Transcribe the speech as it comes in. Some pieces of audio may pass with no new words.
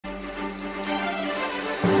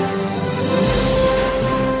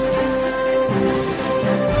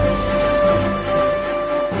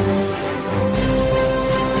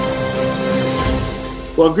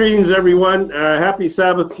Well, greetings, everyone. Happy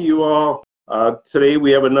Sabbath to you all. Today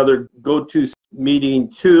we have another Go-To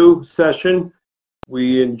Meeting 2 session.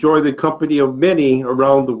 We enjoy the company of many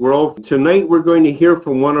around the world. Tonight we're going to hear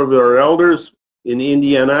from one of our elders in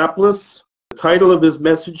Indianapolis. The title of his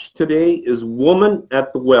message today is Woman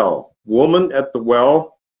at the Well. Woman at the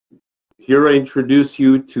Well. Here I introduce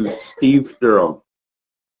you to Steve Durham.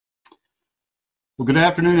 Well, good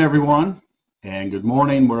afternoon, everyone, and good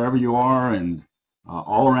morning wherever you are, and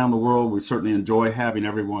all around the world. We certainly enjoy having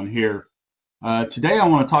everyone here. Today I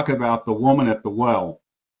want to talk about the woman at the well,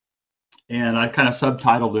 and I kind of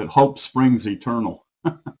subtitled it, Hope Springs Eternal.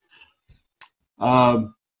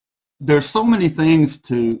 There's so many things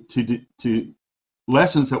to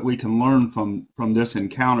lessons that we can learn from this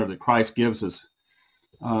encounter that Christ gives us.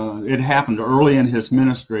 It happened early in his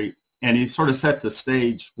ministry, and he sort of set the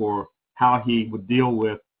stage for how he would deal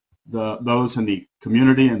with those in the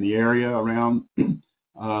community and the area around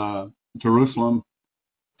Jerusalem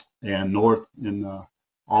and north and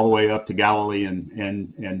all the way up to Galilee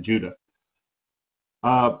and Judah.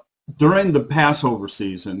 During the Passover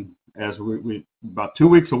season, as we about 2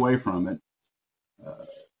 weeks away from it,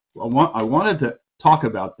 I wanted to talk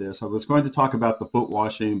about this. I was going to talk about the foot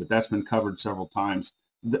washing, but that's been covered several times.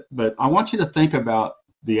 But I want you to think about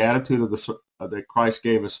the attitude that Christ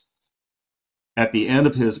gave us at the end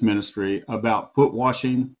of his ministry about foot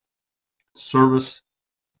washing, service,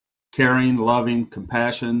 caring, loving,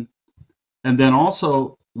 compassion, and then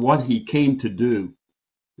also what he came to do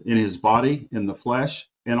in his body, in the flesh,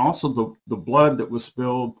 and also the blood that was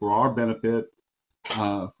spilled for our benefit,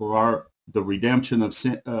 for the redemption of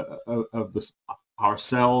sin,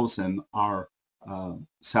 ourselves and our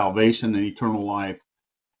salvation and eternal life.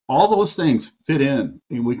 All those things fit in,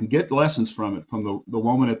 and we can get lessons from it, from the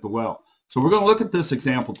woman at the well. So we're going to look at this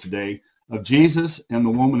example today of Jesus and the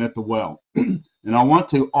woman at the well. And I want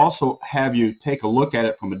to also have you take a look at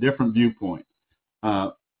it from a different viewpoint.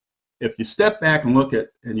 If you step back and look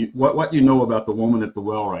at what you know about the woman at the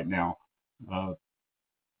well right now,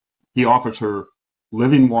 he offers her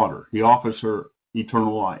living water. He offers her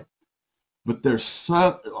eternal life. But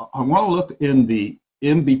I want to look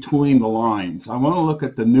in between the lines. I want to look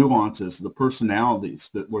at the nuances, the personalities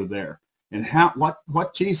that were there, and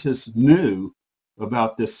what Jesus knew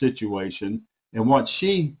about this situation, and what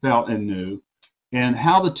she felt and knew, and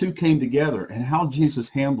how the two came together, and how Jesus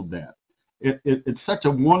handled that. It's such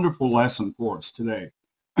a wonderful lesson for us today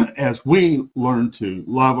as we learn to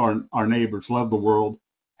love our neighbors, love the world,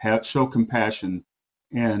 show compassion,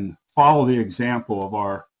 and follow the example of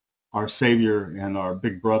our Savior and our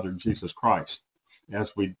big brother, Jesus Christ,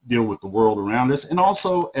 as we deal with the world around us, and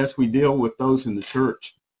also as we deal with those in the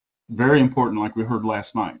church. Very important, like we heard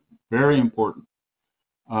last night. Very important.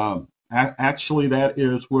 Actually, that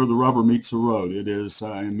is where the rubber meets the road. It is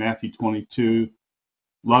in Matthew 22,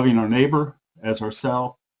 loving our neighbor as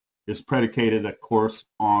ourselves is predicated, of course,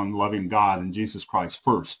 on loving God and Jesus Christ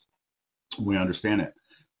first. We understand it.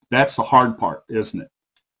 That's the hard part, isn't it?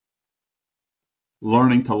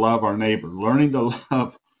 Learning to love our neighbor, learning to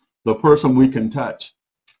love the person we can touch.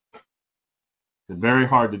 It's very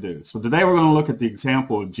hard to do. So today we're going to look at the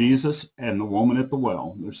example of Jesus and the woman at the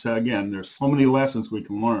well. There's so many lessons we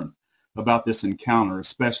can learn about this encounter,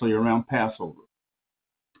 especially around Passover.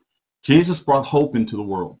 Jesus brought hope into the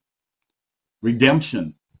world,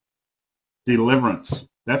 redemption, deliverance.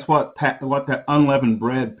 That's what that unleavened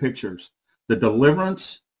bread pictures, the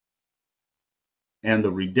deliverance and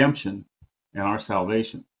the redemption and our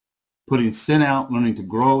salvation. Putting sin out, learning to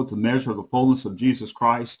grow to measure the fullness of Jesus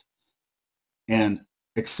Christ, and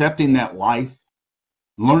accepting that life,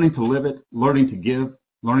 learning to live it, learning to give,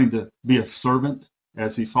 learning to be a servant,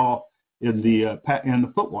 as he saw in the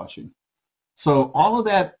foot washing. So all of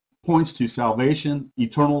that points to salvation,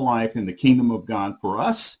 eternal life in the kingdom of God for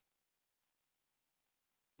us.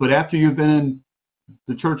 But after you've been in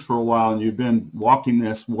the church for a while and you've been walking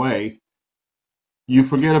this way, you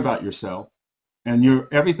forget about yourself, and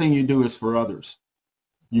everything you do is for others.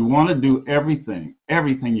 You want to do everything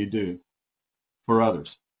you do for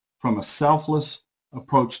others, from a selfless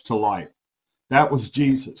approach to life. That was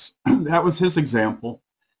Jesus. That was his example.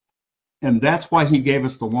 And that's why he gave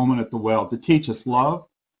us the woman at the well, to teach us love,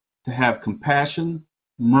 to have compassion,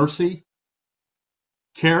 mercy,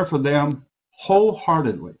 care for them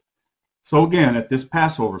wholeheartedly. So again, at this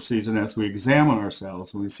Passover season, as we examine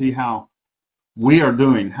ourselves and we see how we are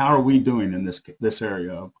doing, how are we doing in this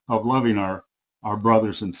area of loving our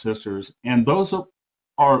brothers and sisters, and those that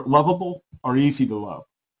are lovable are easy to love.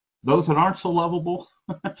 Those that aren't so lovable,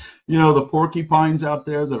 the porcupines out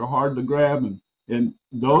there that are hard to grab, and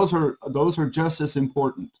those are just as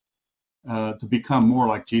important. to become more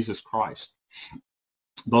like Jesus Christ.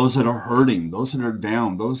 Those that are hurting, those that are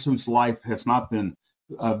down, those whose life has not been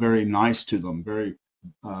very nice to them, very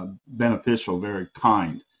beneficial, very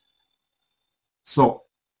kind. So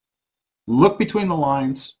look between the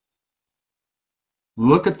lines.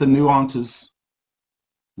 Look at the nuances.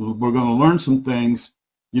 We're going to learn some things.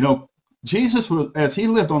 You know, Jesus, as he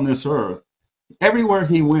lived on this earth, everywhere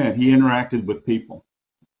he went, he interacted with people,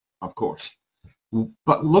 of course.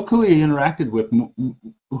 But look who he interacted with.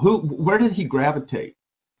 Where did he gravitate?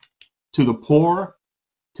 To the poor,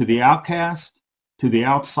 to the outcast, to the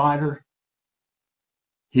outsider,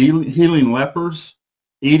 healing lepers,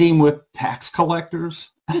 eating with tax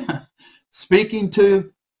collectors, speaking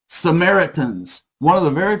to Samaritans. One of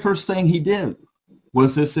the very first things he did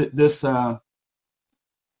was this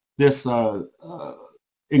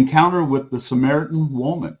encounter with the Samaritan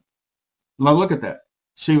woman. Now look at that.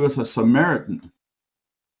 She was a Samaritan,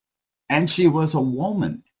 and she was a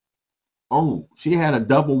woman. Oh, she had a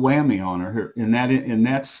double whammy on her in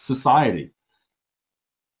that society.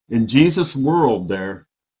 In Jesus' world there,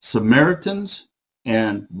 Samaritans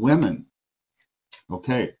and women.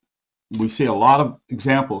 Okay, we see a lot of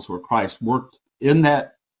examples where Christ worked in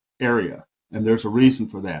that area, and there's a reason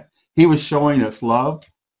for that. He was showing us love,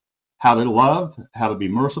 how to be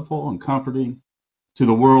merciful and comforting to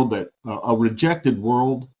the world, that a rejected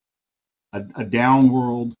world, a down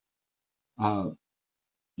world.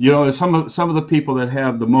 You know, some of the people that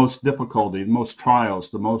have the most difficulty, the most trials,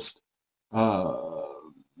 the most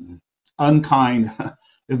unkind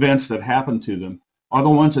events that happen to them are the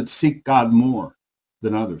ones that seek God more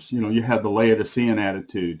than others. You know, you have the Laodicean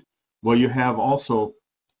attitude. Well, you have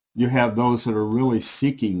those that are really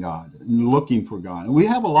seeking God and looking for God. And we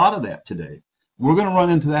have a lot of that today. We're going to run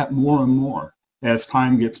into that more and more as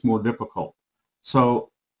time gets more difficult. So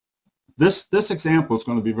this example is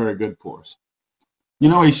going to be very good for us. You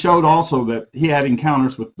know, he showed also that he had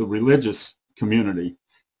encounters with the religious community.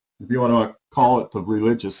 If you want to call it the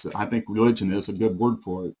religious, I think religion is a good word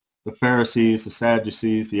for it. The Pharisees, the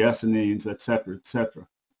Sadducees, the Essenes, etc.,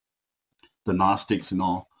 the Gnostics and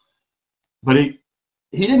all. But he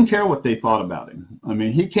didn't care what they thought about him. I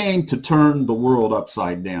mean, he came to turn the world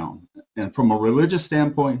upside down. And from a religious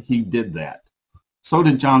standpoint, he did that. So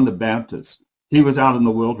did John the Baptist. He was out in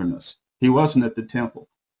the wilderness. He wasn't at the temple.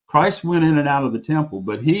 Christ went in and out of the temple,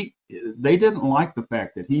 but they didn't like the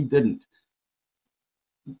fact that he didn't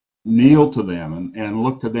kneel to them and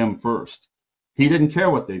look to them first. He didn't care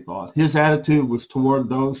what they thought. His attitude was toward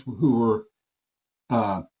those who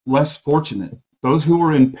were less fortunate, those who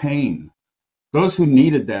were in pain, those who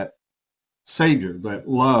needed that Savior, that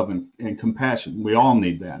love and compassion. We all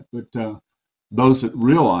need that, but those that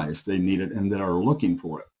realize they need it and that are looking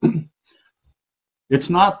for it. It's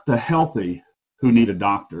not the healthy who need a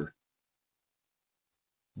doctor.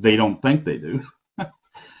 They don't think they do.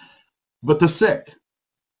 But the sick.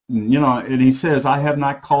 You know, and he says, I have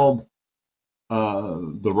not called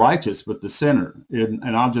the righteous, but the sinner.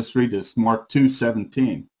 And I'll just read this, Mark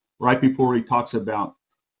 2:17, right before he talks about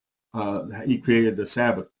he created the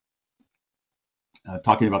Sabbath,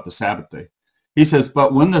 talking about the Sabbath day. He says,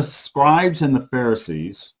 but when the scribes and the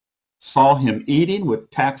Pharisees saw him eating with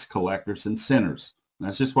tax collectors and sinners. And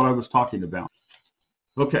that's just what I was talking about.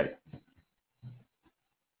 Okay.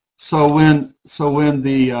 So when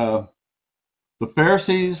the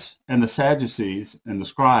Pharisees and the Sadducees and the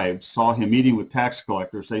scribes saw him eating with tax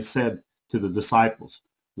collectors, they said to the disciples,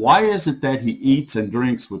 why is it that he eats and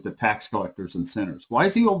drinks with the tax collectors and sinners? Why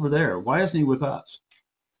is he over there? Why isn't he with us?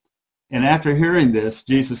 And after hearing this,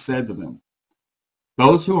 Jesus said to them,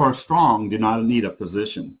 those who are strong do not need a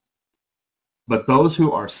physician, but those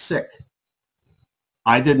who are sick.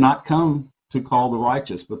 I did not come to call the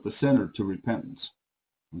righteous, but the sinner to repentance.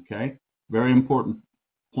 Okay? Very important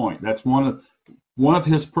point. That's one of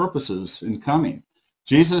his purposes in coming.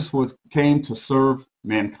 Jesus came to serve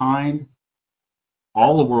mankind,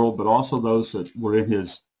 all the world, but also those that were in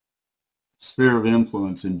his sphere of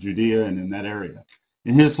influence in Judea and in that area.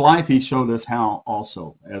 In his life, he showed us how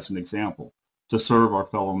also, as an example, to serve our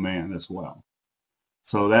fellow man as well.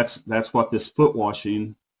 So that's what this foot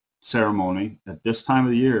washing ceremony at this time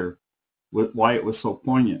of the year, why it was so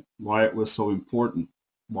poignant, why it was so important,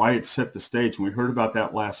 why it set the stage. And we heard about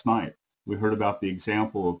that last night. We heard about the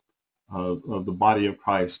example of the body of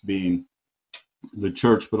Christ being the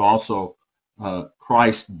church, but also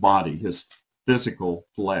Christ's body, his physical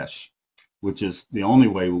flesh, which is the only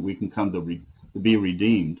way we can come to be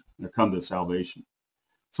redeemed or come to salvation.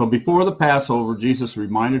 So before the Passover, Jesus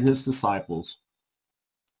reminded his disciples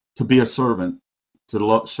to be a servant,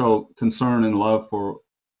 to show concern and love for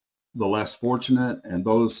the less fortunate and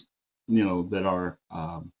those that are,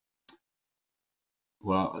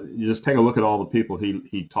 well, you just take a look at all the people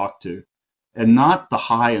he talked to, and not the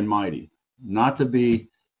high and mighty, not to be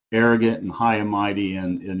arrogant and high and mighty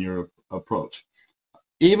in your approach.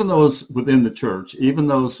 Even those within the church, even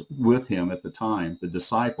those with him at the time, the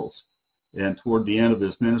disciples, and toward the end of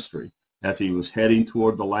his ministry, as he was heading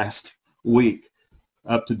toward the last week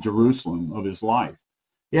up to Jerusalem of his life,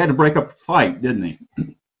 he had to break up a fight, didn't he?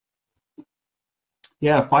 He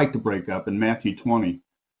had a fight to break up. In Matthew 20,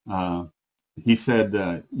 he said,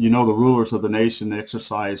 the rulers of the nation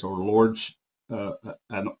exercise a lordship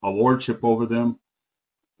over them,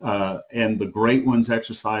 and the great ones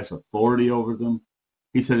exercise authority over them.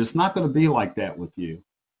 He said, it's not going to be like that with you.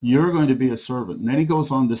 You're going to be a servant. And then he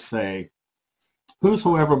goes on to say,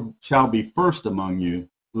 whosoever shall be first among you,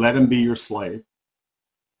 let him be your slave.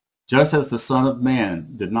 Just as the Son of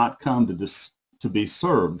Man did not come to be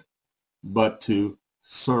served, but to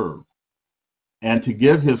serve, and to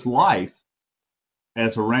give his life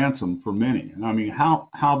as a ransom for many. And I mean, how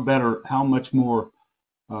much more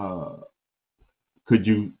could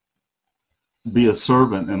you be a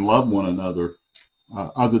servant and love one another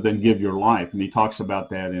other than give your life? And he talks about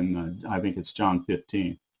that in, I think it's John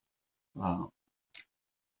 15.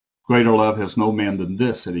 Greater love has no man than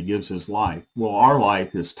this, that he gives his life. Well, our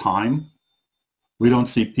life is time. We don't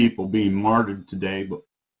see people being martyred today, but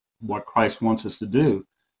what Christ wants us to do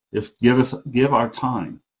is give our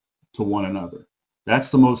time to one another.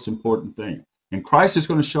 That's the most important thing. And Christ is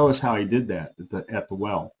going to show us how he did that at the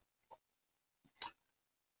well.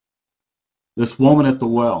 This woman at the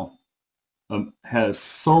well has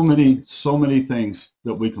so many things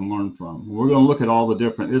that we can learn from. We're going to look at all the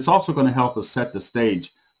different. It's also going to help us set the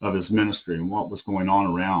stage of his ministry and what was going on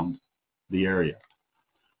around the area.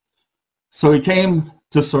 So he came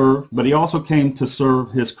to serve, but he also came to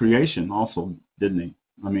serve his creation also, didn't he?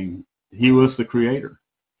 I mean, he was the creator.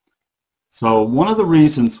 So one of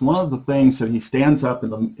the things that he stands up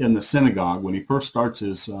in the synagogue when he first starts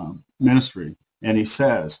his ministry, and he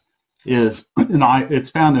says, it's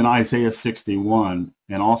found in Isaiah 61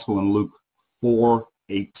 and also in Luke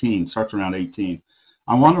 4:18, starts around 18.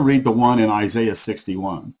 I want to read the one in Isaiah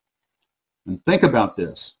 61. And think about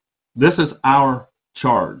this. This is our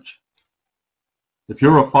charge. If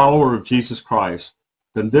you're a follower of Jesus Christ,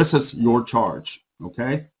 then this is your charge,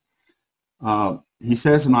 okay? He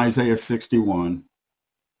says in Isaiah 61,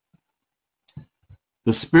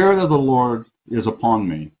 the Spirit of the Lord is upon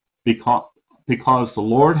me, because the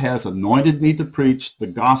Lord has anointed me to preach the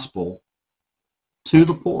gospel to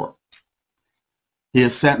the poor. He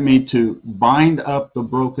has sent me to bind up the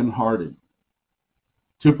brokenhearted,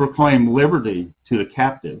 to proclaim liberty to the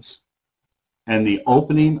captives, and the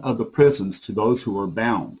opening of the prisons to those who are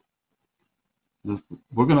bound.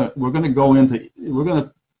 We're going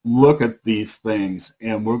to look at these things,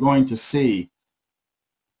 and we're going to see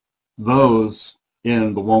those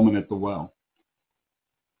in the woman at the well.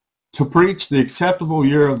 To preach the acceptable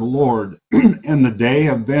year of the Lord and the day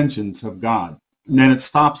of vengeance of God. And then it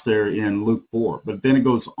stops there in Luke 4, but then it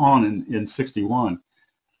goes on in 61.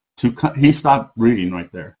 He stopped reading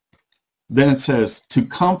right there. Then it says, to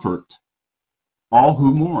comfort all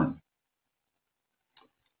who mourn.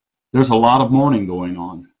 There's a lot of mourning going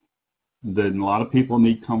on. Then a lot of people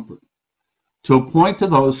need comfort. To appoint to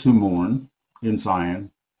those who mourn in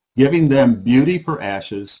Zion, giving them beauty for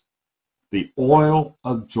ashes, the oil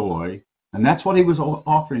of joy. And that's what he was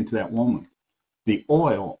offering to that woman. The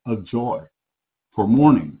oil of joy for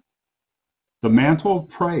mourning. The mantle of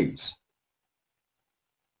praise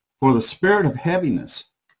for the spirit of heaviness.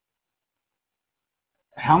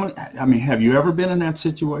 Have you ever been in that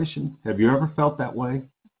situation? Have you ever felt that way?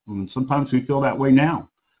 Sometimes we feel that way now.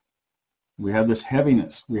 We have this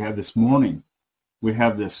heaviness. We have this mourning. We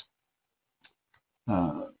have this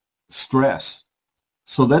stress,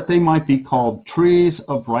 so that they might be called trees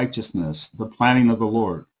of righteousness, the planting of the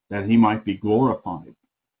Lord, that he might be glorified.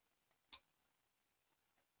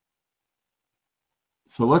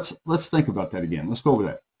 So let's think about that again. Let's go over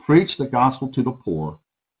that. Preach the gospel to the poor.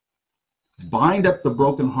 Bind up the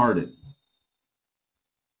brokenhearted.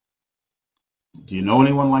 Do you know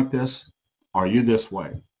anyone like this? Are you this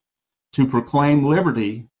way? To proclaim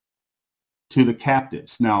liberty to the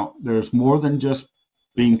captives. Now, there's more than just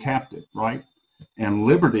being captive, right? And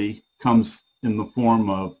liberty comes in the form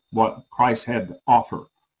of what Christ had to offer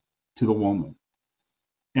to the woman.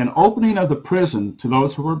 An opening of the prison to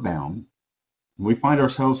those who are bound. We find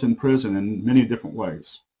ourselves in prison in many different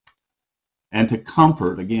ways. And to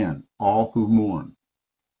comfort, again, all who mourn.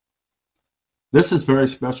 This is a very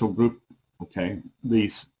special group, okay?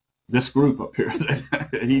 This group up here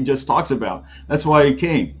that he just talks about. That's why he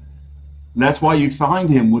came. And that's why you find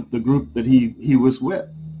him with the group that he was with.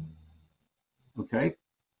 Okay?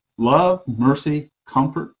 Love, mercy,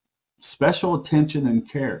 comfort, special attention, and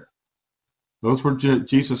care. Those were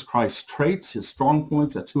Jesus Christ's traits, his strong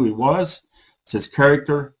points. That's who he was. It's his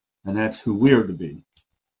character, and that's who we are to be.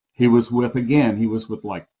 He was with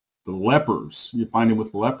like the lepers. You find him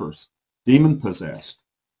with lepers, demon-possessed,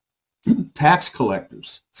 tax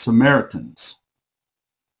collectors, Samaritans.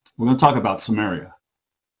 We're going to talk about Samaria.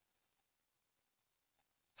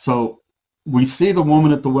 So we see the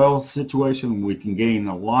woman at the well situation. We can gain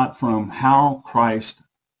a lot from how Christ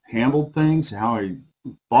handled things, how he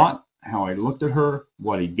thought, how he looked at her,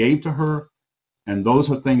 what he gave to her. And those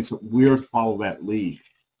are things that we're to follow that lead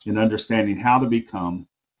in understanding how to become,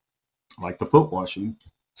 like the foot washing,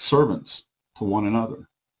 servants to one another.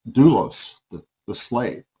 Doulos, the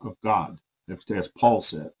slave of God, as Paul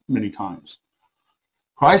said many times.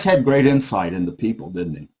 Christ had great insight into people,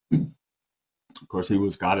 didn't he? Of course, he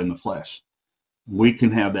was God in the flesh. We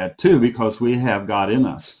can have that too because we have God in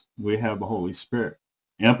us. We have the Holy Spirit.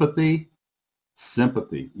 Empathy,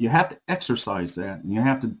 sympathy. You have to exercise that, and you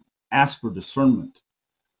have to ask for discernment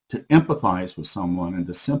to empathize with someone and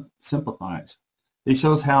to sympathize. He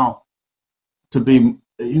shows how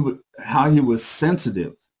he was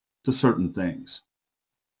sensitive to certain things.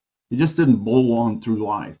 He just didn't bowl on through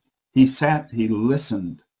life. He sat, he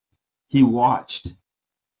listened, he watched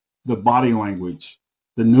the body language,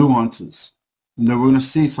 the nuances. And we're going to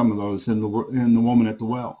see some of those in the woman at the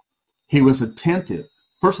well. He was attentive.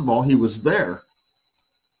 First of all, he was there.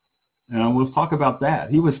 And we'll talk about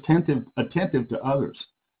that. He was attentive to others.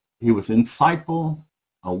 He was insightful,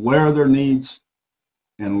 aware of their needs,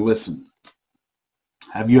 and listened.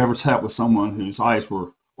 Have you ever sat with someone whose eyes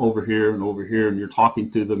were over here, and you're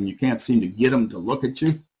talking to them, and you can't seem to get them to look at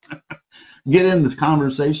you? Get in this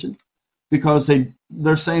conversation? Because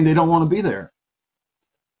they're saying they don't want to be there.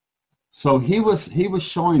 So he was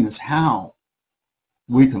showing us how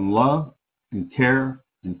we can love and care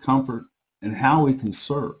and comfort and how we can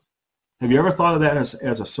serve. Have you ever thought of that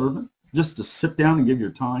as a servant? Just to sit down and give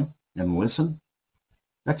your time and listen?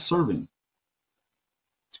 That's serving.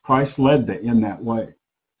 Christ led in that way.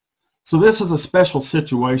 So this is a special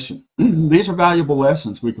situation. These are valuable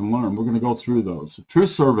lessons we can learn. We're going to go through those. A true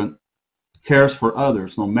servant cares for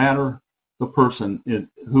others no matter the person,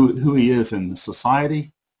 who he is in the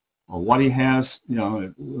society or what he has,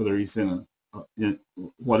 whether he's in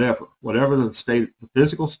whatever the state, the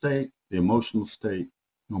physical state, the emotional state,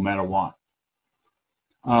 no matter what.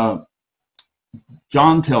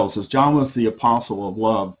 John tells us, John was the apostle of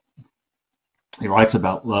love. He writes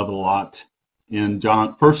about love a lot. In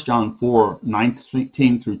 1 John 4,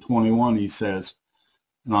 19 through 21, he says,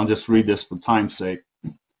 and I'll just read this for time's sake,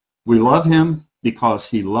 we love him because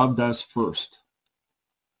he loved us first.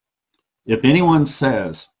 If anyone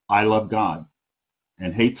says, I love God,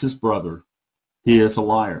 and hates his brother, he is a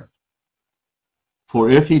liar. For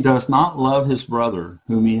if he does not love his brother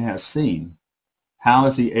whom he has seen, how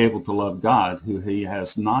is he able to love God who he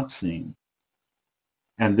has not seen?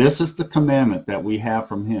 And this is the commandment that we have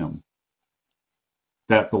from him,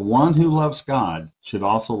 that the one who loves God should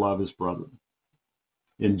also love his brother.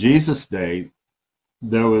 In Jesus' day,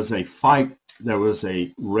 there was a fight, there was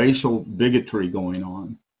a racial bigotry going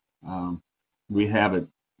on. We have it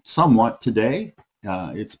somewhat today.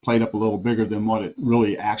 It's played up a little bigger than what it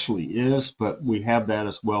really actually is, but we have that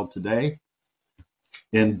as well today.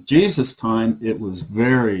 In Jesus' time, it was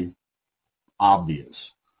very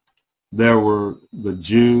obvious. There were the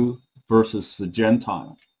Jew versus the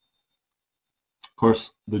Gentile. Of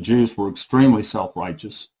course, the Jews were extremely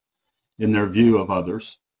self-righteous in their view of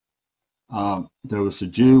others. There was the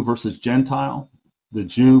Jew versus Gentile, the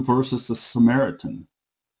Jew versus the Samaritan.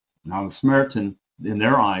 Now, the Samaritan, in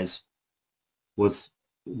their eyes, was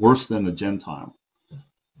worse than the Gentile.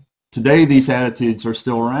 Today, these attitudes are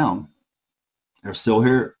still around. They're still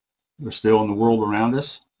here. They're still in the world around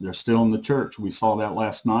us. They're still in the church. We saw that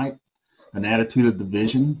last night. An attitude of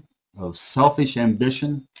division, of selfish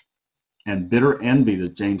ambition, and bitter envy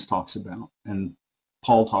that James talks about, and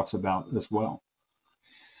Paul talks about as well.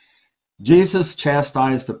 Jesus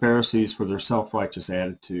chastised the Pharisees for their self-righteous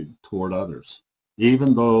attitude toward others,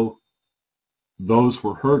 even though those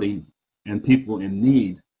were hurting and people in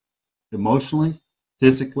need, emotionally,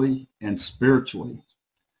 physically, and spiritually.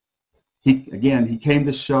 He came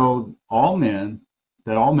to show all men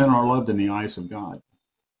that all men are loved in the eyes of God.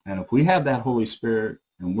 And if we have that Holy Spirit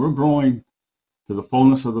and we're growing to the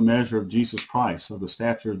fullness of the measure of Jesus Christ, of the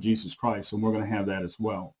stature of Jesus Christ, and we're going to have that as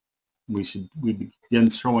well. We begin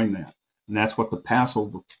showing that. And that's what the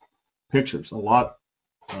Passover pictures. A lot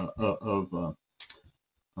of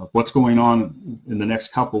what's going on in the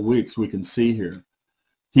next couple of weeks, we can see here.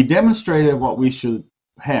 He demonstrated what we should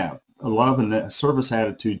have, a love and a service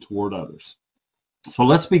attitude toward others. So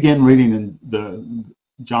let's begin reading in the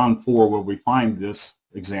John 4, where we find this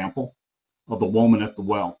example of the woman at the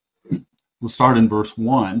well. We'll start in verse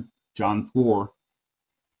 1, John 4.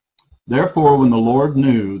 Therefore, when the Lord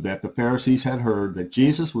knew that the Pharisees had heard that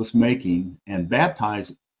Jesus was making and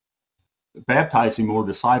baptizing more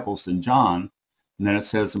disciples than John, and then it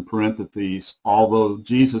says in parentheses, although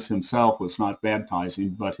Jesus himself was not baptizing,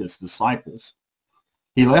 but his disciples,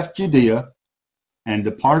 he left Judea and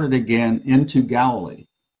departed again into Galilee.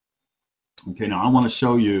 Okay, now I want to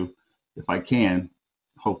show you, if I can,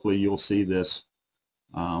 hopefully you'll see this.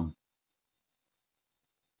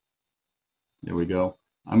 There we go.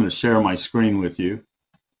 I'm going to share my screen with you.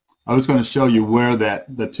 I was going to show you where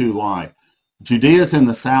the two lie. Judea is in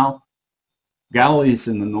the south, Galilee is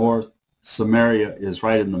in the north, Samaria is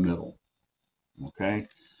right in the middle. Okay?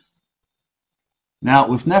 Now,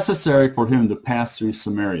 it was necessary for him to pass through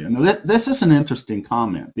Samaria. Now, this is an interesting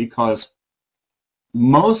comment, because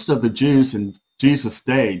most of the Jews in Jesus'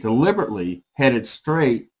 day deliberately went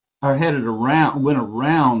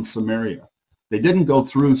around Samaria. They didn't go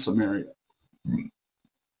through Samaria.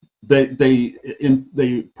 They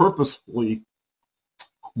purposefully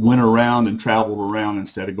went around and traveled around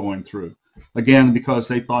instead of going through. Again, because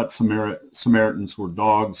they thought Samaritans were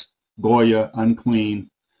dogs, Goya,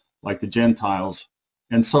 unclean, like the Gentiles,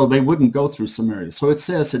 and so they wouldn't go through Samaria. So it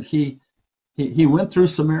says that he went through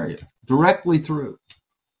Samaria, directly through.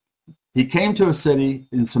 He came to a city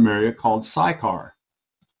in Samaria called Sychar,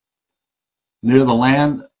 near the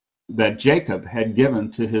land that Jacob had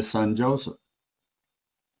given to his son Joseph.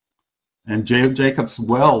 And Jacob's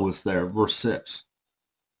well was there, verse 6.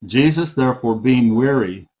 Jesus, therefore, being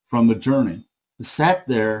weary from the journey, sat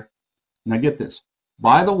there, now get this,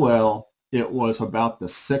 by the well. It was about the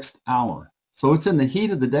 6th hour. So it's in the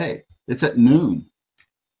heat of the day. It's at noon.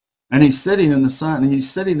 And he's sitting in the sun, and he's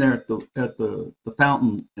sitting there at the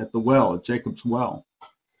fountain, at the well, at Jacob's well.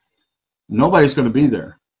 Nobody's going to be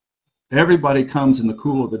there. Everybody comes in the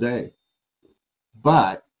cool of the day.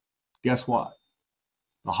 But guess what?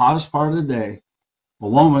 The hottest part of the day, a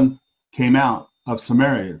woman came out of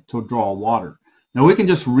Samaria to draw water. Now we can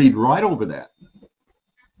just read right over that.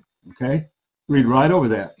 Okay? Read right over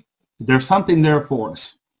that. There's something there for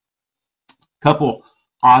us. A couple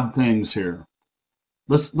odd things here.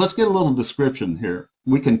 Let's get a little description here.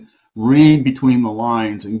 We can read between the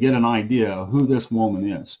lines and get an idea of who this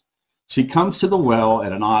woman is. She comes to the well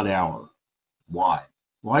at an odd hour. Why?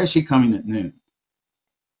 Why is she coming at noon?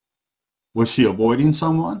 Was she avoiding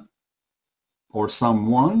someone or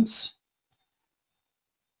someone's?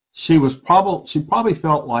 She probably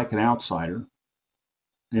felt like an outsider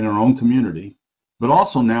in her own community, but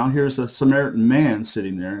also now here's a Samaritan man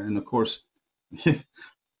sitting there, and of course it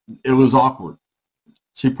was awkward.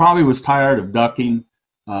 She probably was tired of ducking.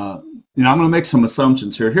 I'm going to make some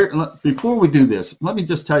assumptions here. Before we do this, let me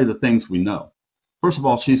just tell you the things we know. First of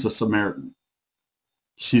all, she's a Samaritan.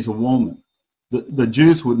 She's a woman. The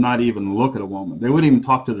Jews would not even look at a woman. They wouldn't even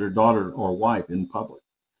talk to their daughter or wife in public.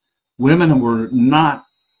 Women were not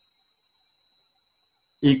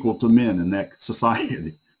equal to men in that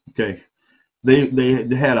society. Okay, they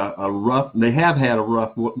have had a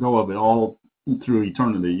rough go of it all through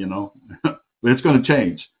eternity, but it's going to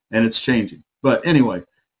change, and it's changing. But anyway,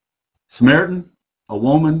 Samaritan, a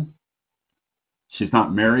woman, she's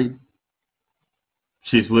not married.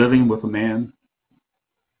 She's living with a man.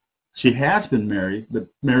 She has been married, but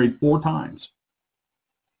married 4 times.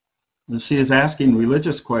 And she is asking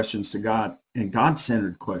religious questions to God, and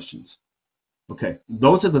God-centered questions. Okay,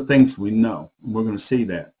 those are the things we know, and we're going to see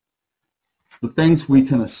that. The things we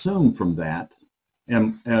can assume from that,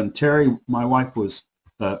 and Terry, my wife, was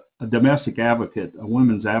a domestic advocate, a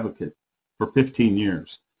women's advocate for 15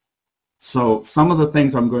 years. So some of the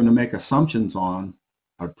things I'm going to make assumptions on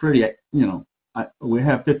are pretty, we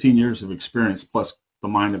have 15 years of experience plus the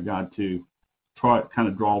mind of God to kind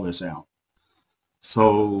of draw this out.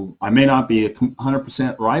 So I may not be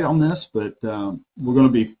 100% right on this, but we're going to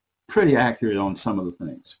be pretty accurate on some of the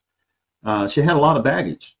things. She had a lot of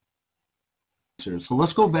baggage. So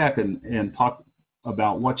let's go back and talk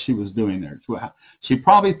about what she was doing there. She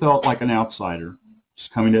probably felt like an outsider. She's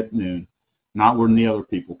coming at noon, not when the other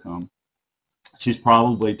people come. She's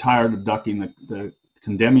probably tired of ducking the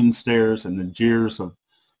condemning stares and the jeers of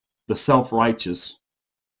the self-righteous,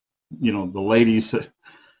 the ladies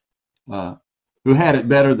who had it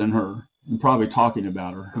better than her, and probably talking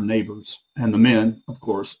about her neighbors, and the men, of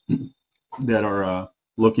course, that are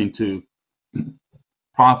looking to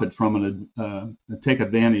profit from take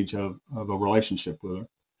advantage of a relationship with her.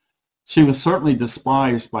 She was certainly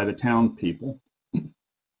despised by the town people.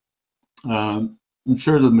 I'm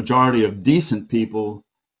sure the majority of decent people,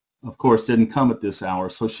 of course, didn't come at this hour,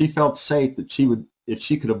 so she felt safe that if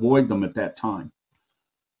she could avoid them at that time.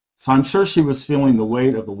 So I'm sure she was feeling the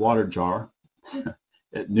weight of the water jar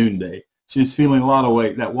at noonday. She was feeling a lot of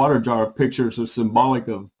weight. That water jar pictures are symbolic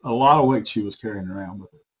of a lot of weight she was carrying around with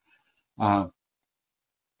her.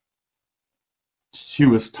 She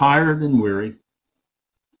was tired and weary.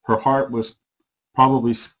 Her heart was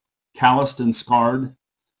probably calloused and scarred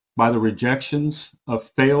by the rejections of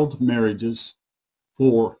failed marriages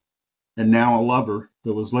and now a lover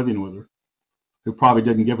that was living with her, who probably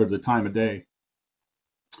didn't give her the time of day.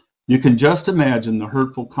 You can just imagine the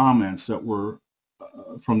hurtful comments that were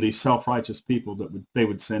from these self-righteous people that they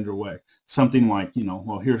would send her way. Something like,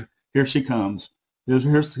 well, here she comes.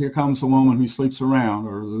 Here comes the woman who sleeps around,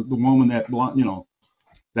 or the woman that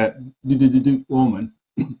woman.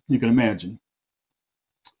 You can imagine.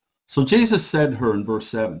 So Jesus said to her in verse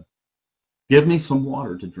 7, "Give me some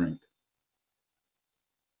water to drink."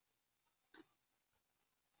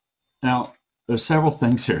 Now, there's several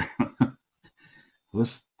things here.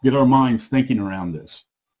 Let's get our minds thinking around this.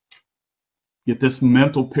 Get this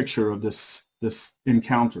mental picture of this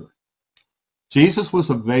encounter. Jesus was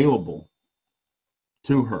available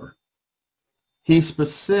to her. He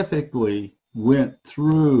specifically went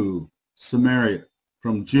through Samaria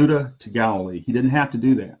from Judah to Galilee. He didn't have to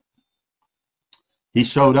do that. He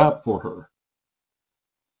showed up for her.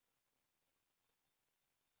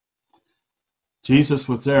 Jesus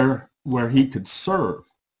was there where he could serve,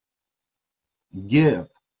 give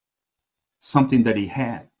something that he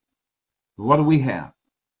had. What do we have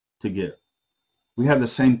to give? We have the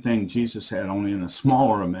same thing Jesus had, only in a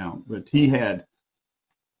smaller amount, but he had,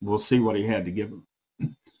 we'll see what he had to give her.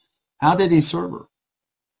 How did he serve her?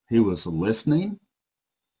 He was listening.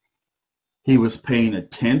 He was paying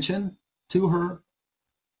attention to her,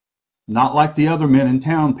 not like the other men in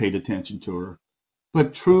town paid attention to her,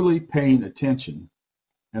 but truly paying attention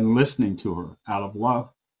and listening to her out of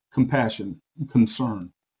love, compassion, and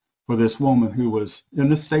concern for this woman who was in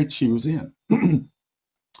the state she was in.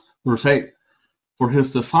 Verse 8, "For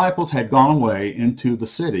his disciples had gone away into the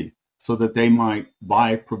city so that they might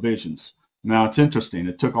buy provisions." Now it's interesting.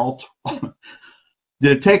 It took all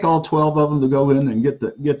did it take all 12 of them to go in and get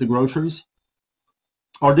the groceries?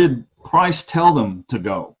 Or did Christ tell them to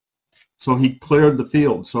go? So he cleared the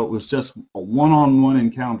field. So it was just a one-on-one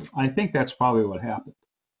encounter. I think that's probably what happened.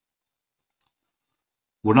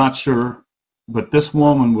 We're not sure, but this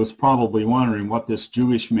woman was probably wondering what this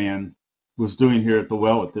Jewish man was doing here at the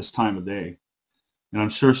well at this time of day. And I'm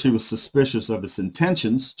sure she was suspicious of his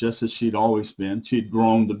intentions, just as she'd always been. She'd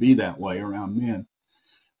grown to be that way around men.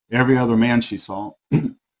 Every other man she saw.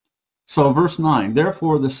 So verse 9,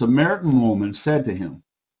 "Therefore the Samaritan woman said to him,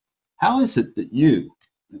 'How is it that you,'"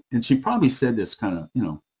 and she probably said this kind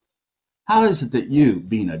of, "How is it that you,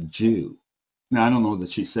 being a Jew," now I don't know that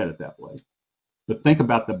she said it that way, but think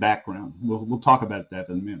about the background. We'll talk about that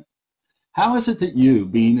in a minute. "How is it that you,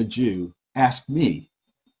 being a Jew, ask me,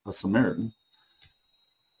 a Samaritan,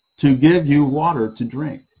 to give you water to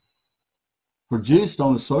drink?" For Jews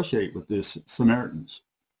don't associate with this Samaritans.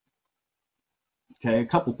 Okay, a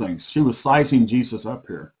couple things. She was sizing Jesus up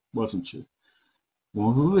here, wasn't she?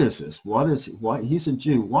 Well, who is this? What is he? Why? He's a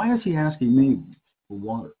Jew. Why is he asking me for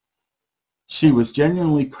water? She was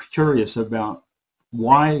genuinely curious about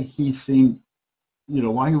why he seemed,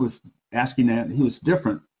 why he was asking that. He was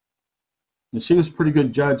different. And she was a pretty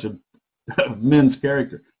good judge of men's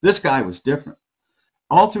character. This guy was different.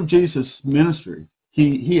 All through Jesus' ministry,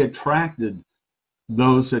 he attracted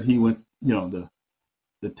those that he went, the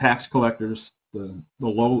tax collectors, the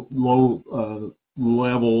low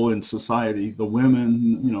level in society, the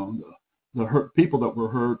women, the hurt people that were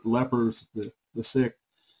hurt, lepers, the sick.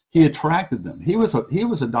 He attracted them. He was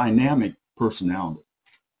a dynamic personality.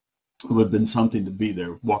 It would have been something to be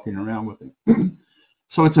there, walking around with him.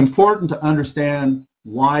 So it's important to understand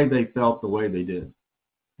why they felt the way they did,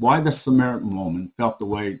 why the Samaritan woman felt the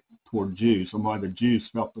way toward Jews, and why the Jews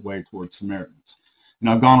felt the way toward Samaritans. And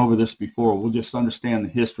I've gone over this before. We'll just understand the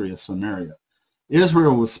history of Samaria.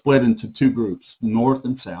 Israel was split into two groups, north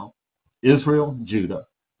and south. Israel, Judah,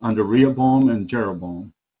 under Rehoboam and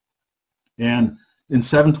Jeroboam. And in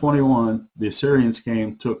 721, the Assyrians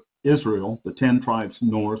came, took Israel, the 10 tribes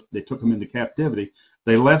north. They took them into captivity.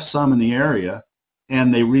 They left some in the area,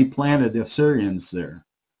 and they replanted the Assyrians there.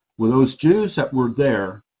 Well, those Jews that were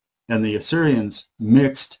there and the Assyrians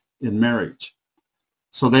mixed in marriage.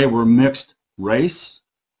 So they were mixed race,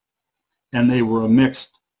 and they were a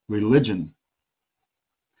mixed religion.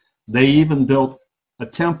 They even built a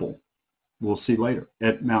temple, we'll see later,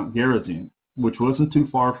 at Mount Gerizim, which wasn't too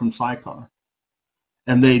far from Sychar.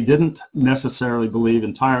 And they didn't necessarily believe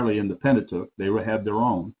entirely in the Pentateuch. They had their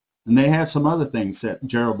own. And they had some other things that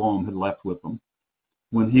Jeroboam had left with them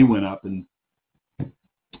when he went up and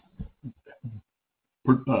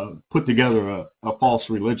put together a false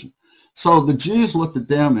religion. So the Jews looked at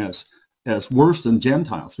them as worse than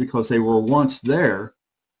Gentiles because they were once there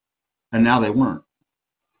and now they weren't.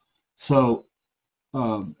 So,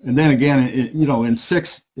 and then again, in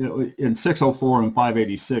 604 and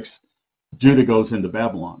 586, Judah goes into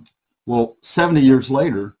Babylon. Well, 70 years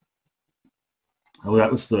later,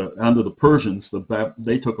 that was under the Persians.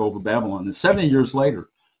 They took over Babylon, and 70 years later,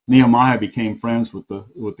 Nehemiah became friends with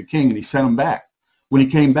the king, and he sent him back. When he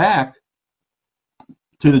came back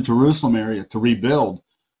to the Jerusalem area to rebuild,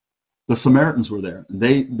 the Samaritans were there.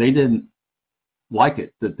 They didn't like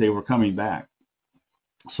it that they were coming back,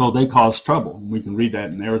 so they caused trouble. We can read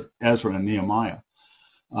that in Ezra and Nehemiah.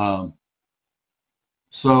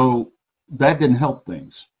 So that didn't help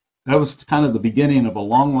things. That was kind of the beginning of a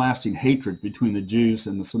long-lasting hatred between the Jews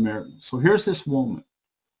and the Samaritans. So here's this woman,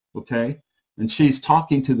 okay, and she's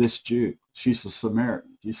talking to this Jew. She's a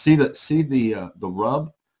Samaritan. You see the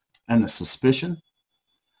rub and the suspicion?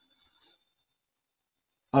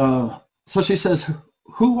 So she says,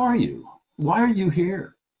 "Who are you? Why are you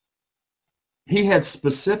here?" He had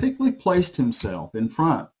specifically placed himself in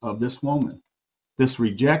front of this woman, this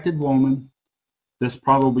rejected woman, this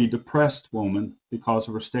probably depressed woman because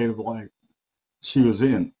of her state of life she was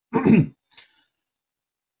in.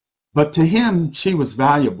 But to him, she was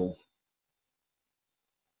valuable.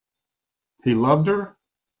 He loved her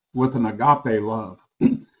with an agape love.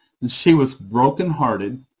 And she was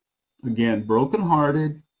brokenhearted. Again,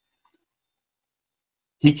 brokenhearted.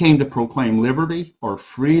 He came to proclaim liberty or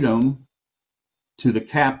freedom to the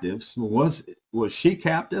captives. Was she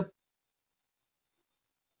captive?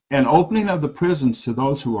 And opening of the prisons to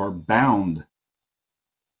those who are bound,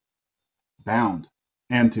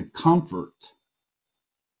 and to comfort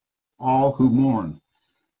all who mourn.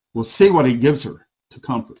 We'll see what he gives her to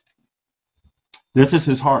comfort. This is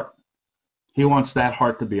his heart. He wants that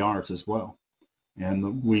heart to be ours as well.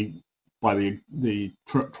 And by the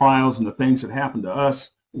trials and the things that happen to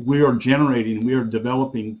us, we are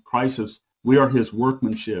developing Christ. We are his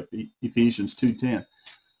workmanship, Ephesians 2:10.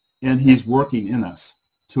 And he's working in us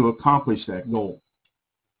to accomplish that goal.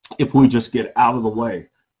 If we just get out of the way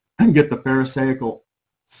and get the Pharisaical,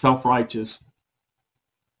 self-righteous,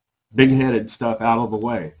 big-headed stuff out of the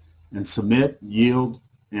way and submit, yield,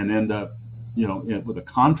 and end up, with a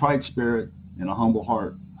contrite spirit and a humble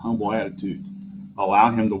heart, humble attitude,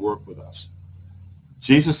 allow him to work with us.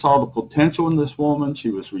 Jesus saw the potential in this woman. She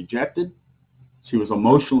was rejected. She was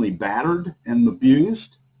emotionally battered and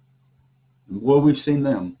abused. And boy, we've seen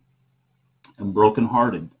them. And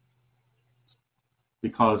brokenhearted,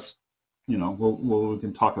 because we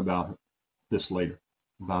can talk about this later,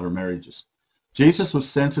 about her marriages. Jesus was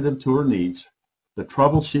sensitive to her needs, the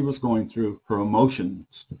trouble she was going through, her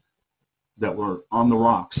emotions that were on the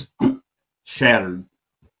rocks, shattered.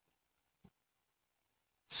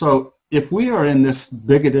 So if we are in this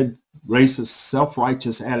bigoted, racist,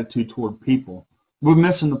 self-righteous attitude toward people, we're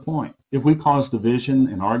missing the point. If we cause division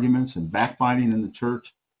and arguments and backbiting in the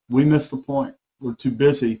church, we miss the point. We're too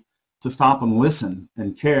busy to stop and listen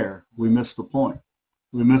and care. We miss the point.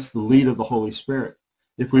 We miss the lead of the Holy Spirit.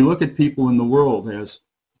 If we look at people in the world as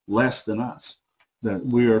less than us, that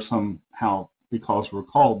we are somehow, because we're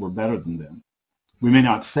called, we're better than them. We may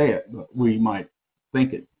not say it, but we might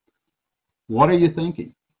think it. What are you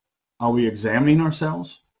thinking? Are we examining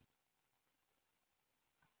ourselves?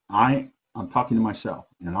 I'm talking to myself,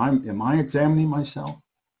 and am I examining myself?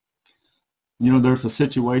 There's a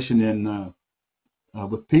situation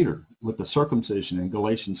with Peter, with the circumcision in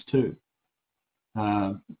Galatians 2.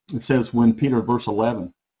 It says when Peter, verse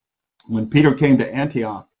 11, when Peter came to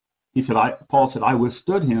Antioch, Paul said, I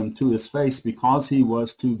withstood him to his face because he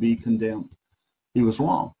was to be condemned. He was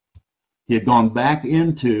wrong. He had gone back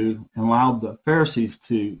into and allowed the Pharisees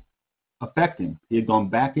to affect him. He had gone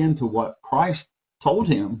back into what Christ told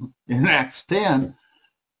him in Acts 10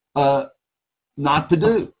 not to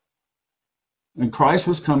do. And Christ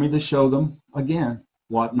was coming to show them again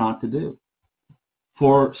what not to do.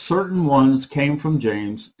 For certain ones came from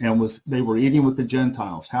James and they were eating with the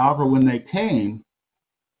Gentiles. However, when they came,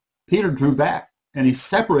 Peter drew back and he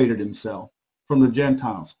separated himself from the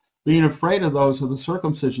Gentiles, being afraid of those of the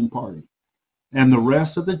circumcision party. And the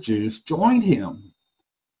rest of the Jews joined him.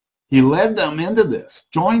 He led them into this,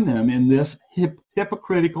 joined them in this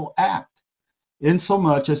hypocritical act.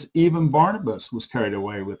 insomuch as even Barnabas was carried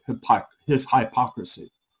away with his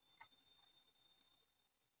hypocrisy.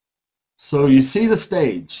 So you see the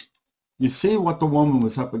stage. You see what the woman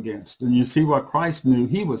was up against, and you see what Christ knew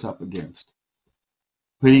he was up against.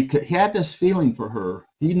 But he had this feeling for her.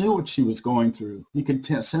 He knew what she was going through. He could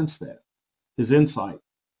sense that, his insight,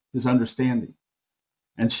 his understanding.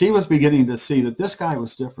 And she was beginning to see that this guy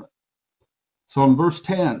was different. So in verse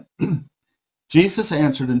 10, Jesus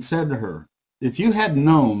answered and said to her, if you had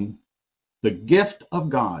known the gift of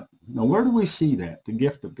God. Now, where do we see that, the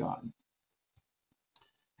gift of God?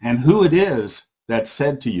 And who it is that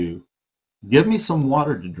said to you, give me some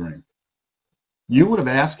water to drink. You would have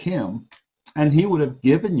asked him, and he would have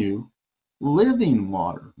given you living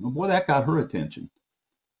water. Well, boy, that got her attention.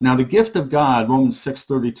 Now, the gift of God, Romans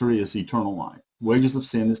 6:33, is eternal life. Wages of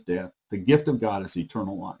sin is death. The gift of God is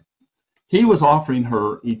eternal life. He was offering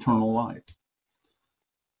her eternal life,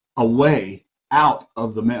 a way out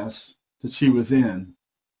of the mess that she was in,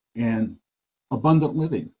 and abundant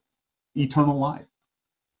living, eternal life.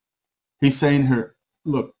 He's saying to her,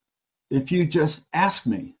 look, if you just ask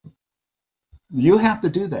me, you have to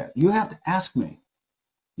do that. You have to ask me.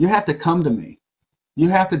 You have to come to me. You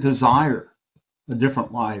have to desire a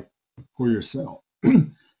different life for yourself.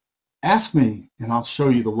 Ask me, and I'll show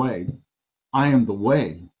you the way. I am the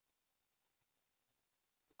way.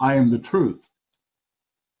 I am the truth.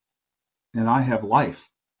 And I have life.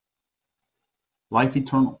 Life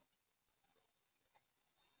eternal.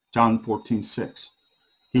 John 14:6.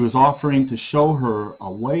 He was offering to show her a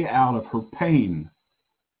way out of her pain,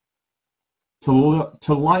 to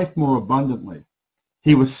life more abundantly.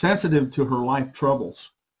 He was sensitive to her life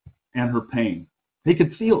troubles and her pain. He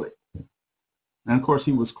could feel it. And of course,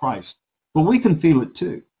 he was Christ. But we can feel it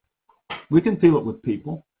too. We can feel it with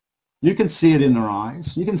people. You can see it in their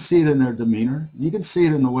eyes. You can see it in their demeanor. You can see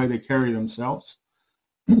it in the way they carry themselves.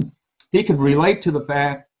 He could relate to the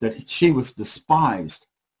fact that she was despised,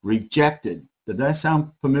 rejected. Did that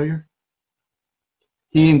sound familiar?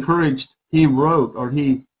 He wrote, or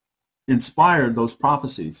he inspired those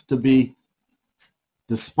prophecies to be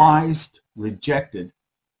despised, rejected,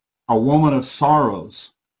 a woman of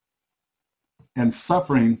sorrows and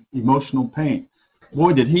suffering emotional pain.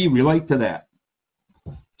 Boy, did he relate to that.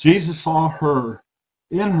 Jesus saw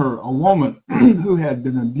in her a woman who had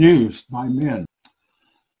been abused by men.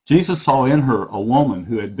 Jesus saw in her a woman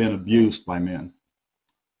who had been abused by men,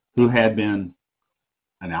 who had been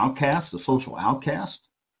an outcast, a social outcast,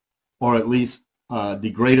 or at least a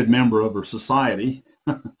degraded member of her society.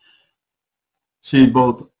 She had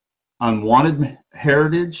both unwanted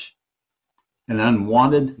heritage, an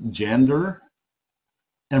unwanted gender,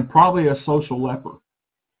 and probably a social leper.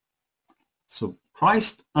 So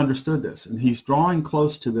Christ understood this, and he's drawing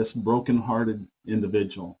close to this broken-hearted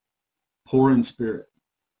individual, poor in spirit.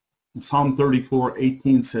 And Psalm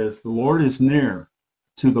 34:18 says, the Lord is near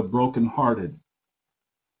to the broken-hearted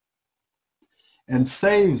and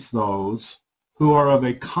saves those who are of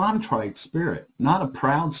a contrite spirit, not a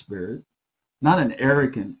proud spirit, not an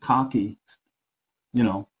arrogant, cocky,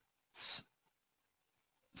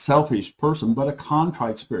 selfish person, but a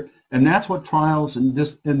contrite spirit. And that's what trials in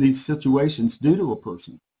these situations do to a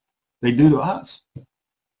person. They do to us.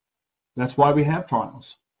 That's why we have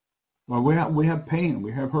trials. Well, we have pain,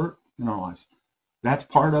 we have hurt in our lives. That's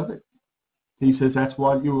part of it. He says that's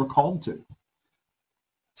what you were called to.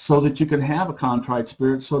 So that you can have a contrite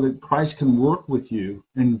spirit, so that Christ can work with you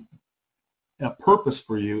in a purpose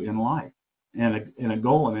for you in life, and a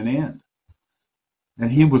goal and an end.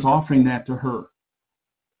 And he was offering that to her.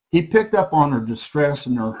 He picked up on her distress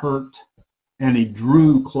and her hurt, and he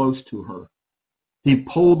drew close to her. He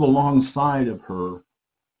pulled alongside of her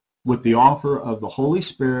with the offer of the Holy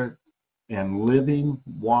Spirit and living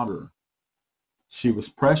water. She was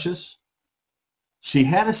precious. She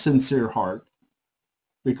had a sincere heart,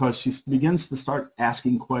 because she begins to start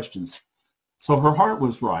asking questions. So her heart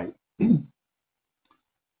was right.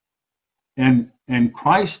 And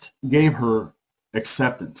Christ gave her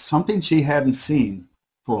acceptance, something she hadn't seen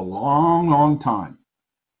for a long, long time.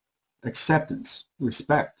 Acceptance,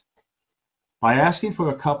 respect. By asking for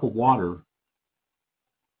a cup of water,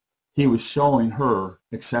 he was showing her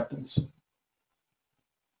acceptance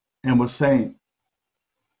and was saying,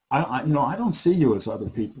 I don't see you as other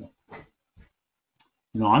people.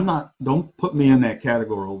 Don't put me in that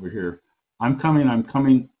category over here. I'm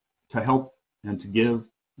coming to help and to give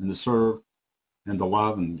and to serve and to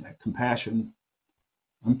love and compassion.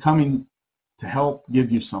 I'm coming to help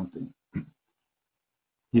give you something.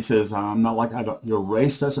 He says, I'm not like, your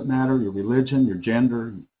race doesn't matter, your religion, your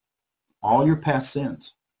gender, all your past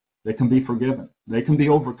sins. They can be forgiven. They can be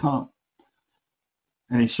overcome.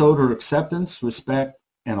 And he showed her acceptance, respect,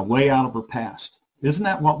 and a way out of her past. Isn't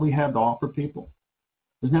that what we have to offer people?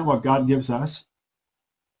 Isn't that what God gives us?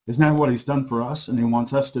 Isn't that what he's done for us and he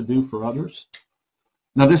wants us to do for others?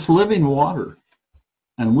 Now this living water,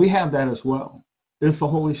 and we have that as well, is the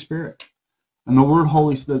Holy Spirit. And the word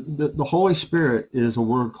the Holy Spirit is a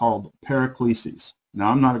word called paraklesis.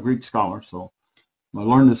 Now I'm not a Greek scholar, so I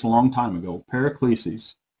learned this a long time ago,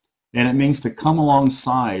 paraklesis. And it means to come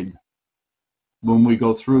alongside when we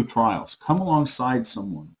go through trials. Come alongside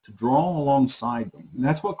someone, to draw alongside them. And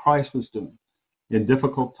that's what Christ was doing in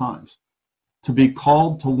difficult times. To be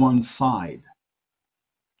called to one side.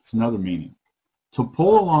 It's another meaning. To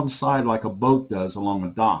pull alongside like a boat does along a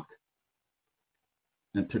dock.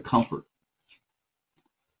 And to comfort.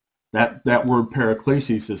 That word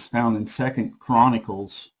paraklesis is found in 2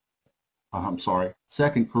 Corinthians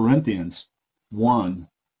 1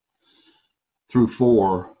 through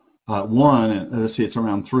 4. 1, and let's see, it's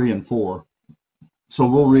around 3 and 4. So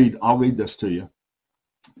I'll read this to you.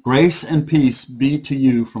 Grace and peace be to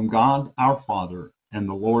you from God our Father and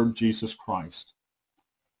the Lord Jesus Christ.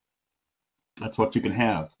 That's what you can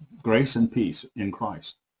have. Grace and peace in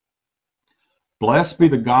Christ. Blessed be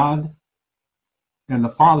the God and the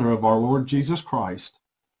Father of our Lord Jesus Christ,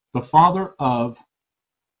 the Father of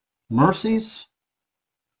mercies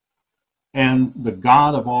and the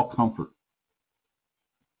God of all comfort.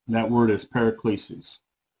 That word is paraklesis.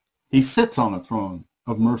 He sits on a throne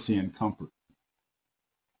of mercy and comfort,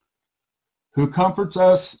 who comforts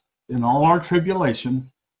us in all our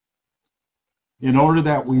tribulation, in order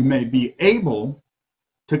that we may be able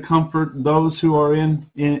to comfort those who are in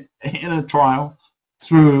a trial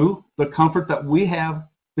through the comfort that we have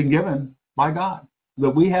been given by God, that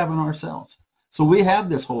we have in ourselves. So we have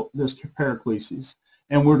this paraklesis,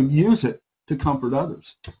 and we're to use it to comfort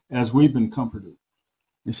others as we've been comforted.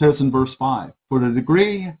 It says in verse 5, to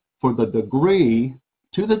the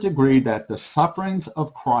degree that the sufferings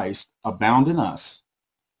of Christ abound in us,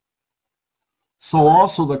 so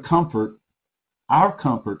also our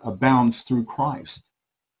comfort abounds through Christ.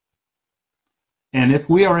 And if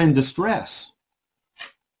we are in distress,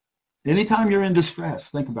 anytime you're in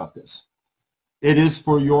distress, think about this. It is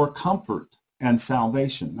for your comfort and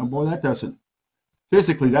salvation. Now, boy, that doesn't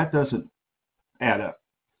add up.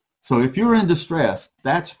 So if you're in distress,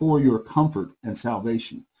 that's for your comfort and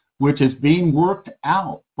salvation, which is being worked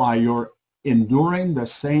out by your enduring the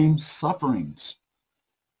same sufferings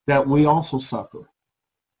that we also suffer.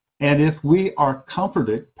 And if we are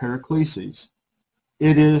comforted, paraklesis,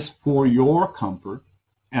 it is for your comfort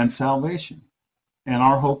and salvation. And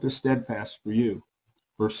our hope is steadfast for you.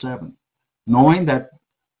 Verse 7, knowing that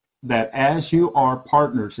as you are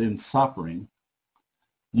partners in suffering,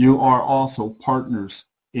 you are also partners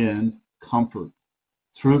in comfort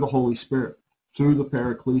through the Holy Spirit, through the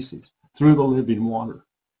paraklesis, through the living water.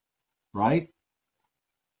 Right?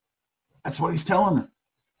 That's what he's telling her.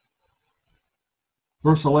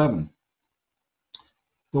 Verse 11.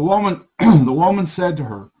 The woman said to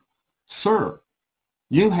her, Sir,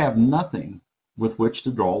 you have nothing with which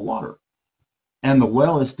to draw water, and the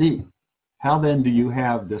well is deep. How then do you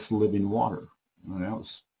have this living water? Well, that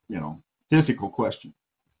was, physical question.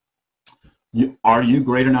 Are you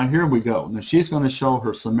greater? Now here we go. Now she's going to show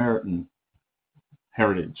her Samaritan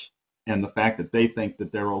heritage and the fact that they think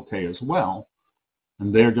that they're okay as well,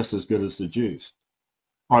 and they're just as good as the Jews.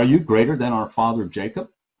 Are you greater than our father Jacob?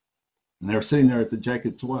 And they're sitting there at the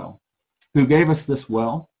Jacob's well, who gave us this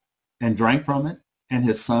well and drank from it, and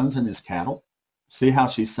his sons and his cattle. See how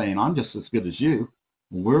she's saying, I'm just as good as you.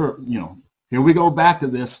 We're, here we go back to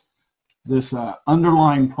this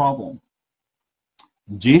underlying problem.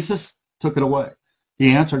 Jesus took it away.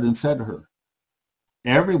 He answered and said to her,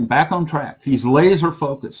 back on track. He's laser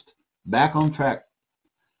focused, back on track.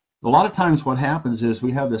 A lot of times what happens is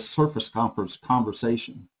we have this surface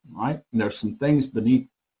conversation, right? And there's some things beneath.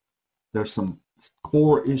 There's some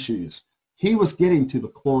core issues. He was getting to the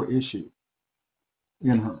core issue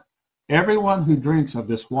in her. Everyone who drinks of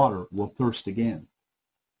this water will thirst again.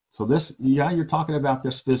 So you're talking about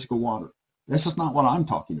this physical water. This is not what I'm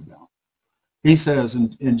talking about. He says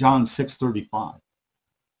in John 6:35,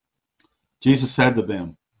 Jesus said to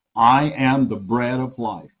them, I am the bread of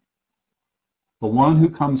life. The one who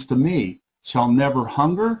comes to me shall never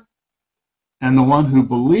hunger, and the one who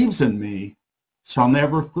believes in me shall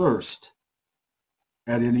never thirst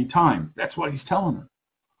at any time. That's what he's telling her.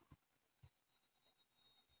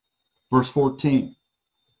 Verse 14,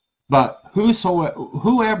 but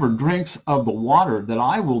whoever drinks of the water that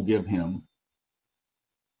I will give him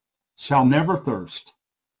shall never thirst.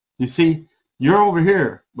 You see, you're over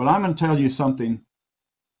here, but I'm going to tell you something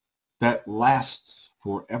that lasts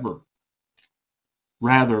forever.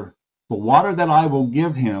 Rather, the water that I will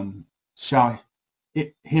give him shall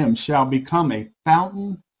become a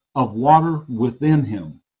fountain of water within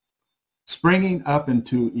him, springing up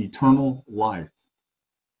into eternal life.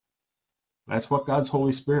 That's what God's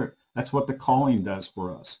Holy Spirit, that's what the calling does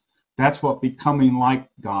for us. That's what becoming like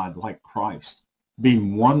God, like Christ,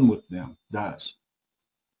 being one with them does.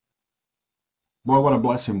 Boy, what a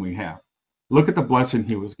blessing we have. Look at the blessing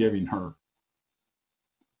he was giving her.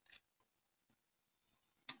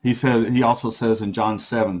 He also says in John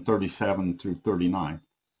 7:37 through 39.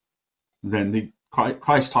 Then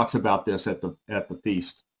Christ talks about this at the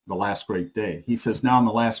feast, the last great day. He says, now on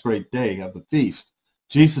the last great day of the feast,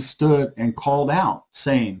 Jesus stood and called out,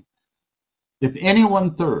 saying, if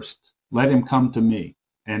anyone thirsts, let him come to me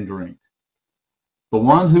and drink. The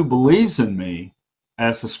one who believes in me,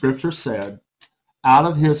 as the scripture said, out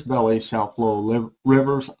of his belly shall flow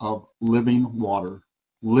rivers of living water.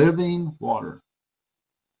 Living water.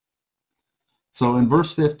 So in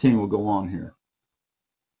verse 15, we'll go on here.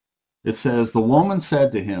 It says, the woman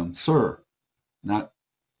said to him, sir, now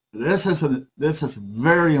this is a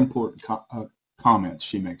very important comment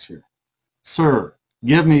she makes here. Sir,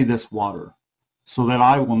 give me this water so that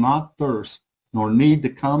I will not thirst nor need to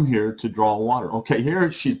come here to draw water. Okay,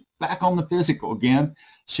 here she's back on the physical again.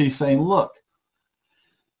 She's saying, look,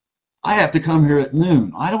 I have to come here at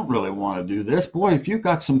noon. I don't really want to do this. Boy, if you've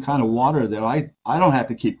got some kind of water that I don't have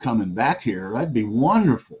to keep coming back here, that'd be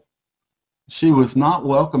wonderful. She was not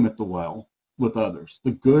welcome at the well with others,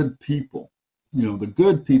 the good people, the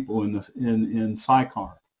good people in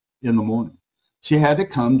Sychar in the morning. She had to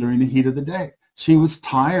come during the heat of the day. She was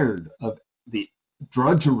tired of the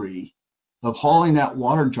drudgery of hauling that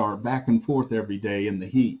water jar back and forth every day in the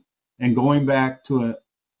heat and going back to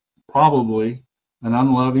probably an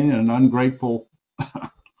unloving and ungrateful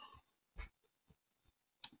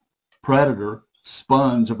predator,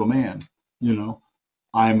 sponge of a man,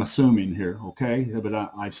 I'm assuming here, okay?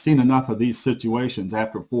 But I've seen enough of these situations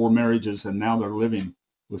after 4 marriages, and now they're living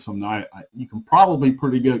with some. You can probably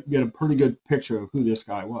get a pretty good picture of who this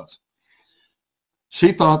guy was.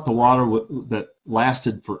 She thought the water that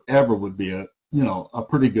lasted forever would be a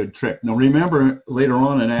pretty good trick. Now remember, later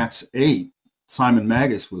on in Acts 8, Simon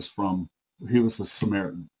Magus was a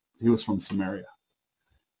Samaritan. He was from Samaria,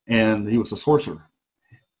 and he was a sorcerer.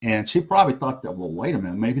 And she probably thought that, well, wait a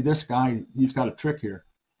minute, maybe this guy, he's got a trick here.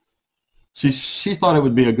 She thought it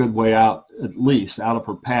would be a good way out, at least, out of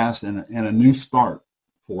her past and a new start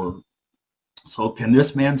for her. So can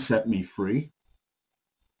this man set me free?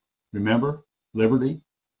 Remember, liberty,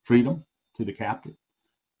 freedom to the captive.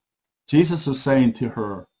 Jesus was saying to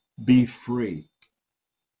her, be free.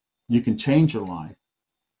 You can change your life.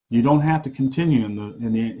 You don't have to continue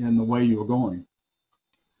in the way you were going.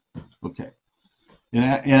 Okay.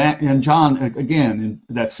 And John, again,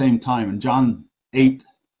 in that same time, in John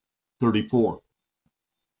 8:34,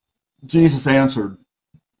 Jesus answered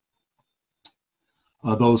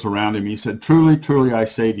those around him. He said, truly, truly, I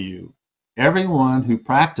say to you, everyone who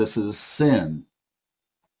practices sin.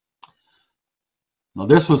 Now,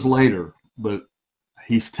 this was later, but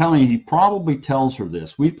he probably tells her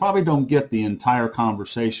this. We probably don't get the entire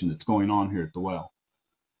conversation that's going on here at the well.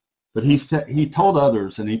 But he told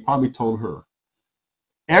others, and he probably told her,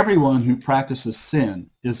 everyone who practices sin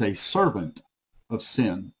is a servant of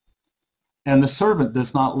sin. And the servant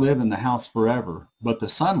does not live in the house forever, but the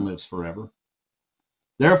Son lives forever.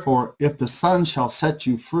 Therefore, if the Son shall set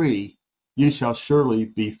you free, you shall surely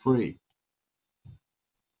be free.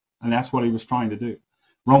 And that's what he was trying to do.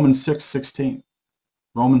 Romans 6:16.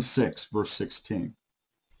 Romans 6, verse 16.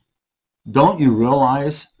 Don't you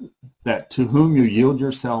realize that to whom you yield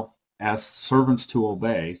yourself as servants to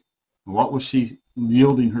obey, and what was she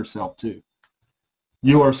yielding herself to?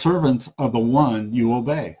 You are servants of the one you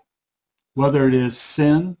obey, whether it is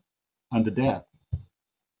sin unto death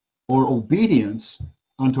or obedience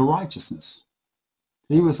unto righteousness.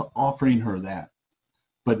 He was offering her that.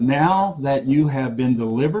 But now that you have been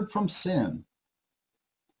delivered from sin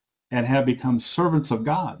and have become servants of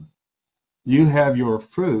God, you have your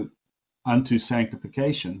fruit unto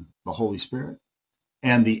sanctification, the Holy Spirit,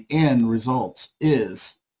 and the end results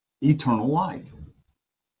is eternal life.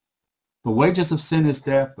 The wages of sin is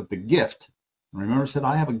death, but the gift, remember I said,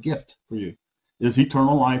 I have a gift for you, is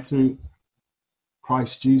eternal life through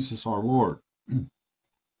Christ Jesus our Lord.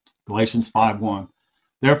 Galatians 5:1.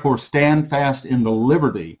 Therefore stand fast in the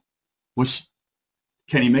liberty. Which,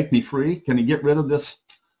 can he make me free? Can he get rid of this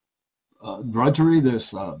drudgery,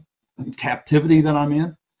 this captivity that I'm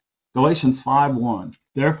in? Galatians 5:1.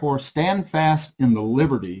 Therefore stand fast in the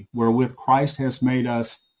liberty wherewith Christ has made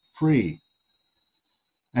us free.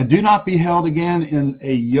 And do not be held again in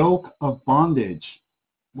a yoke of bondage.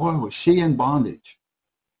 Boy, was she in bondage.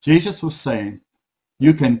 Jesus was saying,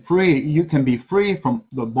 you can be free from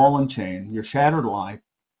the ball and chain, your shattered life,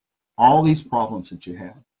 all these problems that you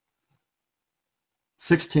have.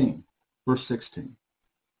 16, verse 16,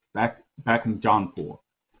 back in John 4.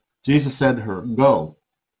 Jesus said to her, go,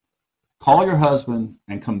 call your husband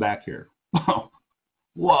and come back here.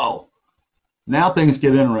 Whoa. Now things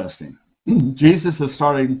get interesting. Jesus is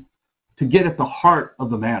starting to get at the heart of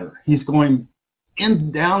the matter. He's going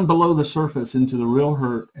down below the surface into the real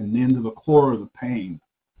hurt and into the core of the pain.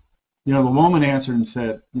 You know, the woman answered and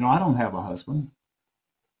said, I don't have a husband.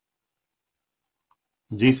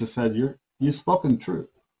 Jesus said, you've spoken truth.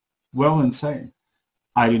 Well in saying,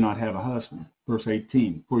 I do not have a husband. Verse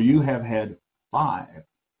 18, for you have had 5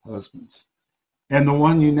 husbands, and the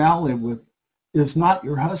one you now live with is not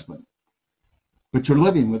your husband, but you're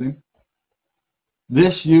living with him.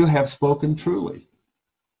 This you have spoken truly.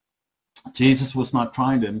 Jesus was not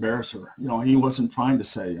trying to embarrass her. He wasn't trying to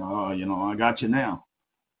say, I got you now.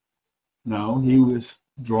 No, he was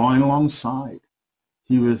drawing alongside.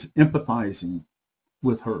 He was empathizing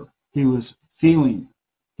with her. He was feeling.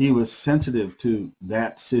 He was sensitive to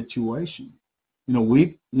that situation.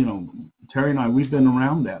 Terry and I, we've been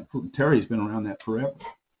around that. Terry's been around that forever.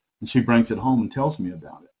 And she brings it home and tells me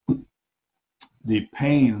about it. The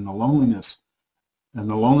pain and the loneliness and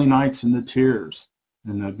the lonely nights and the tears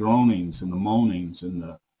and the groanings and the moanings and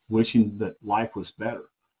the wishing that life was better.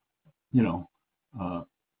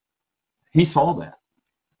 He saw that.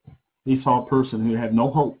 He saw a person who had no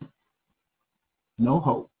hope. No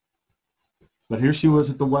hope. But here she was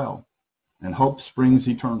at the well, and hope springs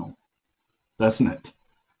eternal, doesn't it?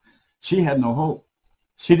 She had no hope.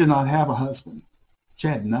 She did not have a husband. She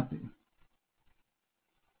had nothing.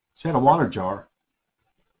 She had a water jar.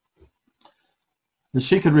 But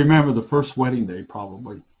she could remember the first wedding day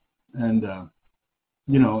probably. And, if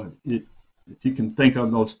you can think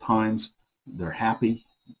of those times, they're happy,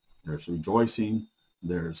 there's rejoicing,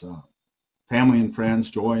 there's family and friends,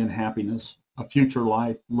 joy and happiness, a future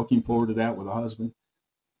life, looking forward to that with a husband,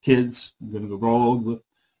 kids, I'm going to grow old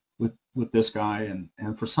with this guy.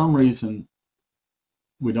 And for some reason,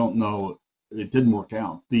 we don't know, it didn't work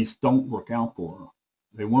out. These don't work out for her.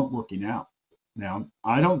 They weren't working out. Now,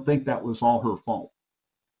 I don't think that was all her fault.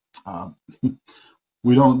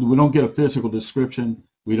 We don't get a physical description.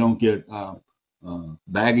 We don't get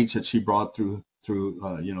baggage that she brought through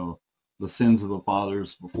the sins of the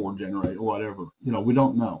fathers before generation or whatever. We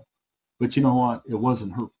don't know. But you know what? It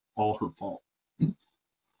wasn't all her fault.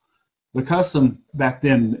 The custom back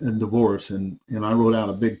then in divorce, and I wrote out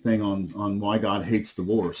a big thing on why God hates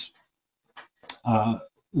divorce,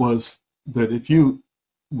 was that if you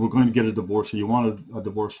were going to get a divorce or you wanted a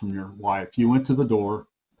divorce from your wife, you went to the door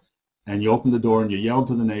and you opened the door and you yelled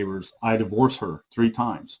to the neighbors, I divorce her 3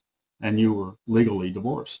 times, and you were legally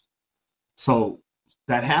divorced. So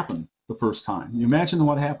that happened the first time. You imagine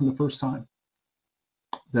what happened the first time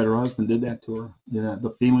that her husband did that to her?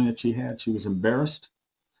 The feeling that she had. She was embarrassed.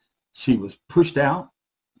 She was pushed out.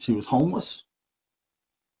 She was homeless.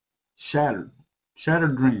 Shattered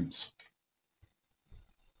dreams.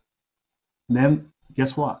 And then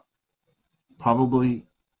guess what? Probably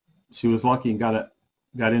she was lucky and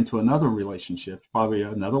got into another relationship, probably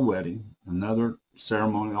another wedding, another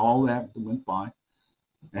ceremony, all that went by.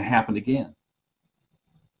 It happened again.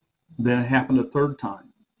 Then it happened a 3rd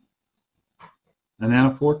time. And then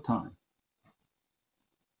a 4th time.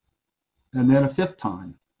 And then a 5th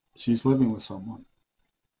time. She's living with someone.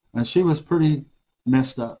 And she was pretty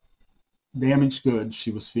messed up, damaged goods.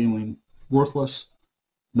 She was feeling worthless,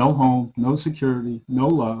 no home, no security, no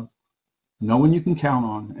love, no one you can count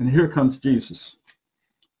on. And here comes Jesus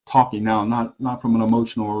talking now, not from an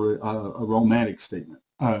emotional or a romantic feeling.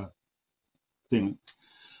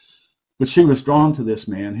 But she was drawn to this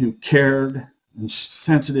man who cared and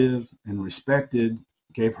sensitive and respected,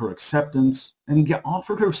 gave her acceptance, and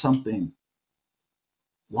offered her something.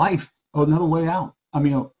 Life, another way out.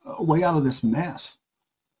 A way out of this mess.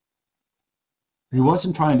 He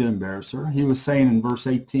wasn't trying to embarrass her. He was saying in verse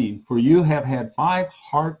 18, for you have had 5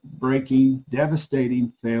 heartbreaking,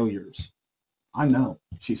 devastating failures. I know,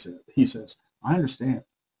 she said. He says, I understand.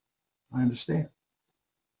 I understand.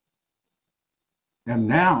 And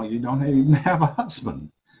now you don't even have a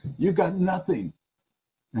husband. You got nothing.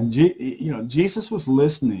 And Jesus was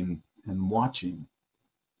listening and watching.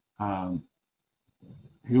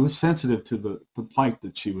 He was sensitive to the plight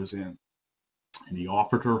that she was in. And he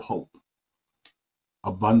offered her hope,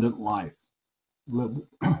 abundant life,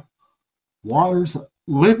 waters,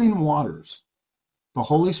 living waters, the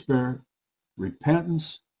Holy Spirit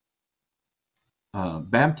repentance,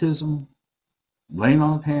 baptism, laying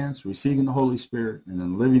on of hands, receiving the Holy Spirit, and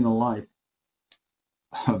then living a life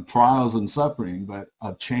of trials and suffering, but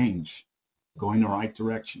of change, going the right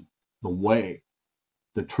direction. The way,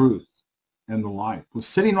 the truth, and the life was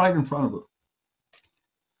sitting right in front of her.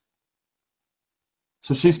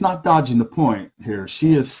 So she's not dodging the point here.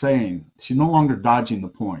 She is saying, she's no longer dodging the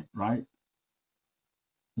point, right?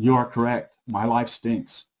 You are correct. My life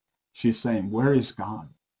stinks. She's saying, where is God?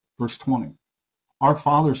 Verse 20. Our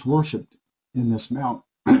fathers worshipped in this mountain,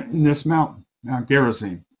 Mount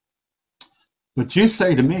Gerizim. But you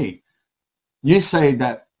say to me, you say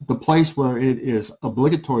that the place where it is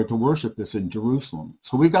obligatory to worship is in Jerusalem.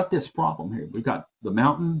 So we've got this problem here. We've got the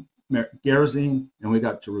mountain, Gerizim, and we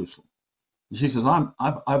got Jerusalem. And she says,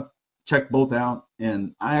 I've checked both out,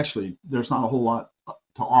 and there's not a whole lot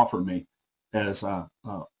to offer me as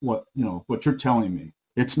what you're telling me.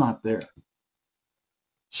 It's not there.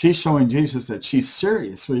 She's showing Jesus that she's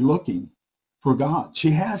seriously looking for God.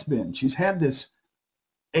 She has been. She's had this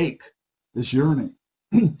ache, this yearning.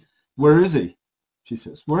 Where is he? She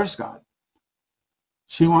says, where's God?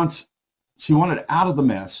 She wanted out of the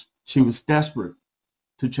mess. She was desperate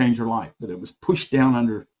to change her life, but it was pushed down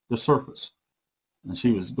under the surface. And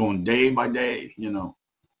she was going day by day,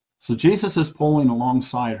 So Jesus is pulling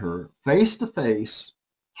alongside her, face to face,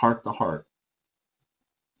 heart to heart.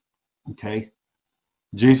 Okay?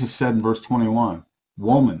 Jesus said in verse 21,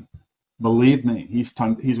 woman, believe me. He's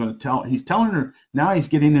telling her, now he's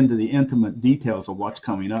getting into the intimate details of what's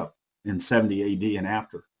coming up in 70 AD and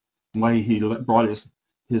after. Why he brought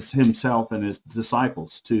himself and his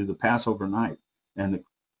disciples to the Passover night and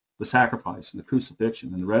the sacrifice and the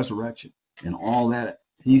crucifixion and the resurrection and all that.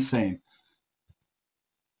 He's saying,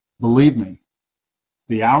 believe me,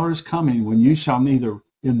 the hour is coming when you shall neither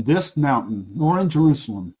in this mountain nor in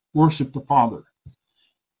Jerusalem worship the Father.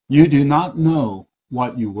 You do not know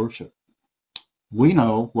what you worship. We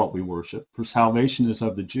know what we worship, for salvation is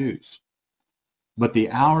of the Jews. But the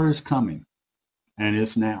hour is coming, and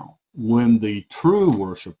is now, when the true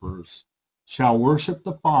worshipers shall worship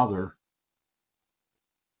the Father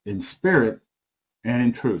in spirit and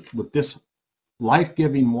in truth, with this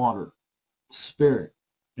life-giving water, spirit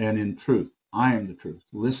and in truth. I am the truth.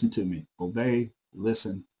 Listen to me. Obey,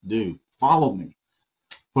 listen, do. Follow me.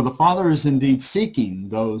 For the Father is indeed seeking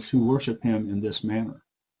those who worship him in this manner.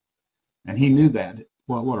 And he knew that,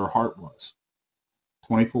 what her heart was.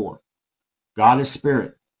 24. God is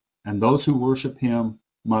spirit, and those who worship him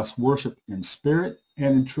must worship in spirit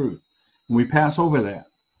and in truth. And we pass over that.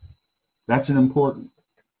 That's an important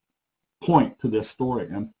point to this story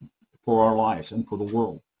and for our lives and for the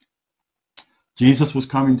world. Jesus was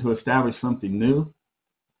coming to establish something new.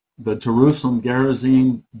 The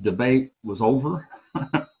Jerusalem-Gerizim debate was over,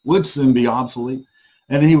 would soon be obsolete,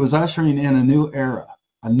 and he was ushering in a new era,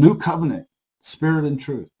 a new covenant, spirit and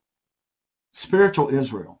truth, spiritual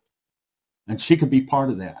Israel, and she could be part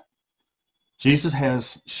of that. Jesus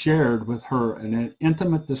has shared with her an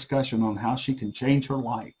intimate discussion on how she can change her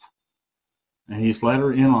life, and he's let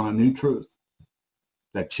her in on a new truth,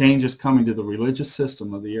 that change is coming to the religious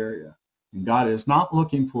system of the area. And God is not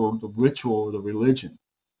looking for the ritual or the religion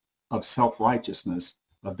of self-righteousness,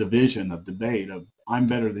 of division, of debate, of I'm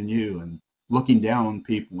better than you, and looking down on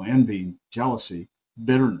people, envy, jealousy,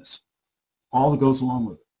 bitterness, all that goes along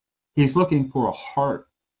with it. He's looking for a heart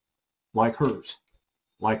like hers,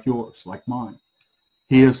 like yours, like mine.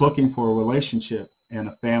 He is looking for a relationship and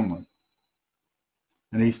a family.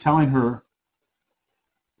 And he's telling her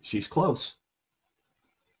she's close.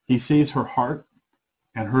 He sees her heart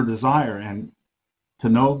and her desire and to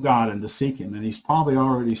know God and to seek him. And he's probably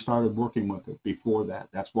already started working with it before that.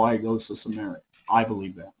 That's why he goes to Samaria. I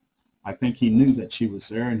believe that. I think he knew that she was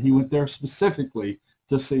there, and he went there specifically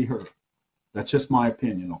to see her. That's just my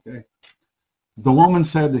opinion, okay? The woman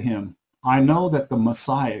said to him, I know that the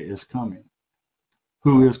Messiah is coming,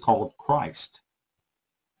 who is called Christ.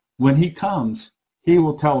 When he comes, he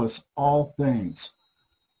will tell us all things.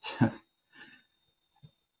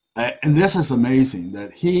 And this is amazing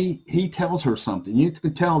that he tells her something. You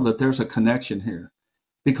can tell that there's a connection here,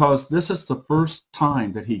 because this is the first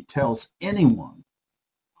time that he tells anyone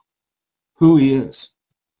who he is.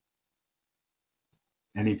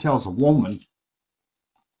 And he tells a woman,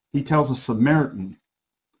 he tells a Samaritan,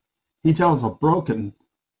 he tells a broken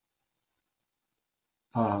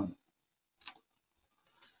well,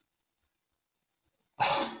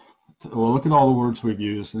 look at all the words we've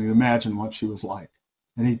used, and imagine what she was like.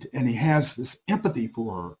 And he has this empathy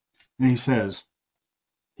for her. And he says,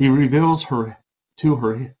 he reveals her to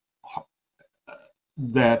her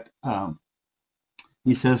that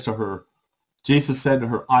he says to her, Jesus said to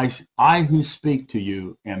her, I who speak to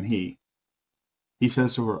you am he. He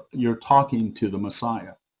says to her, you're talking to the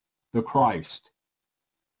Messiah, the Christ,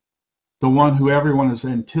 the one who everyone is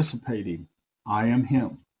anticipating. I am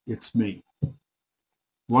him. It's me.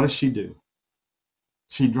 What does she do?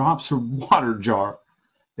 She drops her water jar.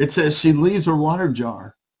 It says she leaves her water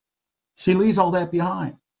jar. She leaves all that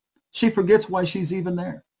behind. She forgets why she's even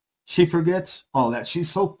there. She forgets all that. She's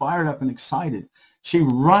so fired up and excited. She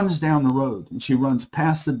runs down the road, and she runs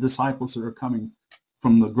past the disciples that are coming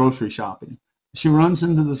from the grocery shopping. She runs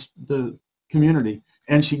into the community,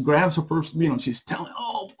 and she grabs her first meal, and she's telling,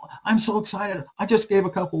 oh, I'm so excited. I just gave a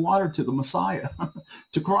cup of water to the Messiah,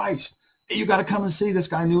 to Christ. You got to come and see. This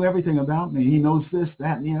guy knew everything about me. He knows this,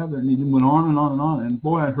 that, and the other. And he went on and on and on. And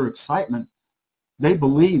boy, her excitement, they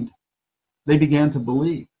believed. They began to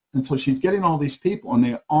believe. And so she's getting all these people, and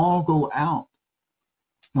they all go out.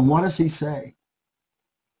 And what does he say?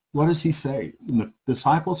 What does he say? When the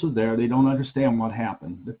disciples are there, they don't understand what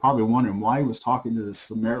happened. They're probably wondering why he was talking to this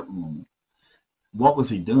Samaritan woman. What was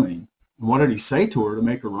he doing? And what did he say to her to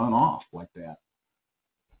make her run off like that?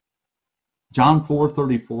 John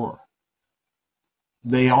 4:34.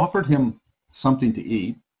 They offered him something to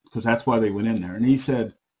eat, because that's why they went in there. And he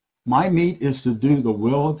said, my meat is to do the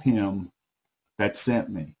will of him that sent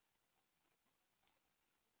me,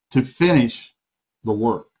 to finish the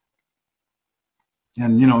work.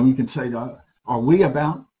 And, you know, you can say, are we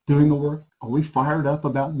about doing the work? Are we fired up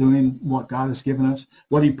about doing what God has given us,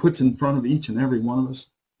 what he puts in front of each and every one of us?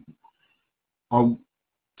 Or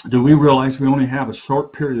do we realize we only have a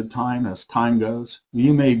short period of time as time goes?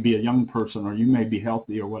 You may be a young person, or you may be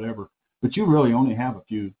healthy or whatever, but you really only have a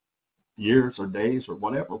few years or days or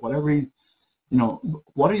whatever you know,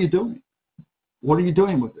 what are you doing? What are you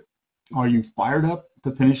doing with it? Are you fired up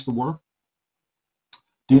to finish the work?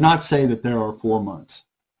 Do not say that there are 4 months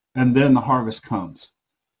and then the harvest comes.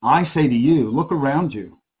 I say to you, look around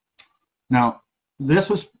you. Now, this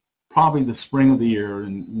was probably the spring of the year,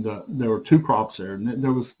 and there were 2 crops there, and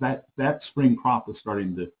there was that spring crop was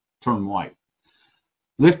starting to turn white.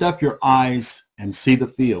 Lift up your eyes and see the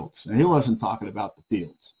fields. And he wasn't talking about the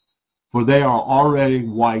fields, for they are already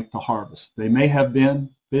white to harvest. They may have been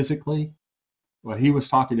physically, but he was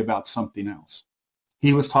talking about something else.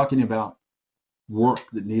 He was talking about work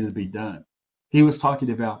that needed to be done. He was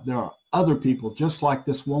talking about there are other people just like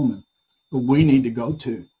this woman that we need to go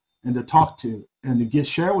to and to talk to and to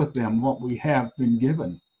share with them what we have been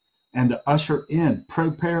given, and to usher in,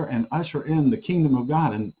 prepare and usher in the kingdom of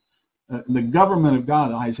God and the government of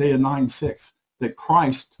God, Isaiah 9:6, that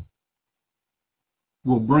Christ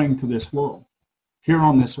will bring to this world here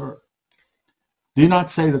on this earth. Do not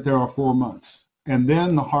say that there are 4 months and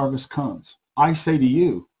then the harvest comes. I say to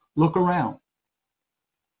you, look around.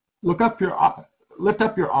 Lift up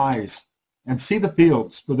your eyes and see the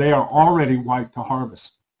fields, for they are already white to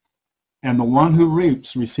harvest. And the one who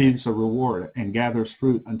reaps receives a reward and gathers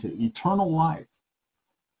fruit unto eternal life,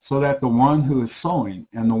 so that the one who is sowing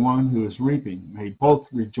and the one who is reaping may both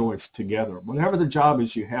rejoice together. Whatever the job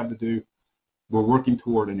is you have to do, we're working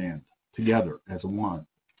toward an end together as one.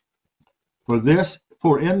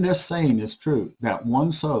 For in this saying is true, that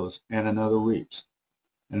one sows and another reaps.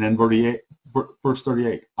 And then verse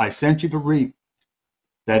 38, I sent you to reap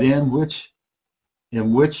that in which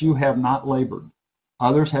you have not labored.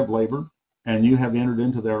 Others have labored, and you have entered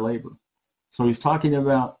into their labor. So he's talking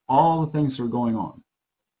about all the things that are going on.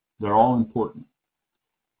 They're all important.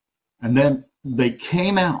 And then they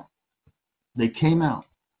came out,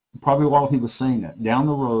 probably while he was saying that, down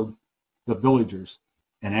the road, the villagers,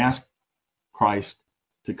 and asked Christ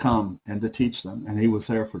to come and to teach them. And he was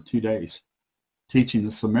there for 2 days, teaching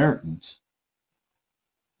the Samaritans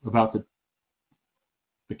about the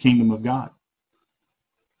kingdom of God.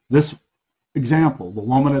 This example, the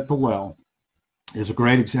woman at the well, is a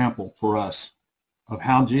great example for us of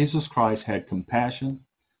how Jesus Christ had compassion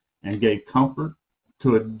and gave comfort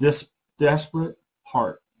to a desperate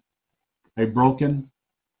heart, a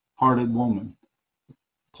broken-hearted woman,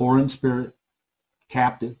 poor in spirit,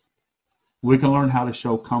 captive. We can learn how to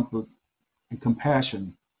show comfort and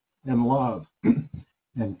compassion and love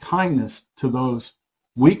and kindness to those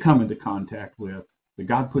we come into contact with that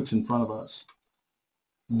God puts in front of us.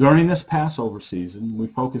 During this Passover season, we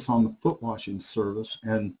focus on the foot washing service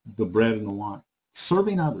and the bread and the wine,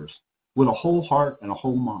 serving others with a whole heart and a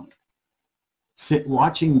whole mind,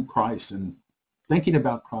 watching Christ and thinking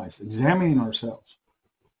about Christ, examining ourselves,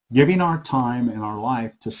 giving our time and our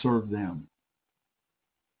life to serve them.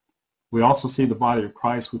 We also see the body of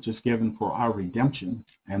Christ, which is given for our redemption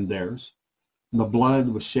and theirs. The blood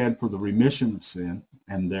was shed for the remission of sin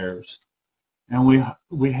and theirs. And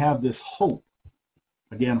we have this hope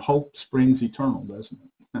Again, hope springs eternal, doesn't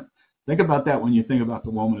it? Think about that when you think about the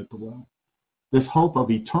woman at the well. This hope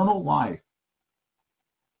of eternal life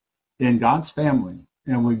in God's family,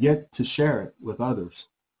 and we get to share it with others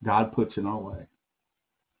God puts in our way.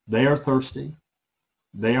 They are thirsty.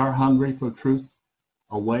 They are hungry for truth,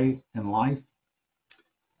 a way, and life.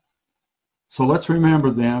 So let's remember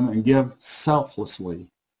them and give selflessly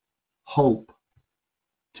hope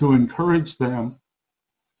to encourage them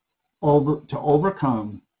to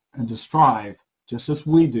overcome and to strive, just as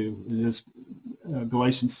we do. It is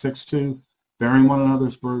Galatians 6:2, bearing one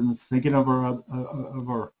another's burdens, thinking of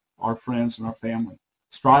our friends and our family,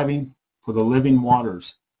 striving for the living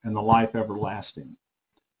waters and the life everlasting.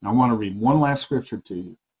 And I want to read one last scripture to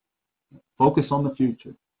you. Focus on the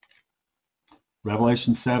future.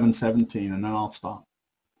 Revelation 7:17, and then I'll stop.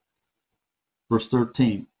 Verse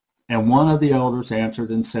 13, and one of the elders answered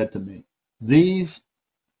and said to me, these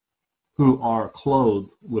who are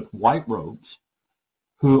clothed with white robes,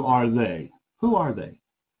 who are they? Who are they?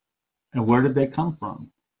 And where did they come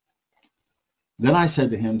from? Then I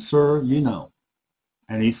said to him, sir, you know.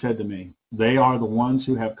 And he said to me, they are the ones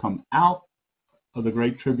who have come out of the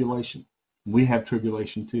great tribulation. We have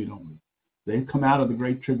tribulation too, don't we? They've come out of the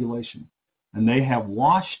great tribulation, and they have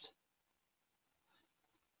washed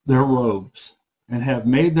their robes and have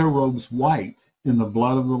made their robes white in the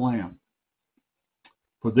blood of the Lamb.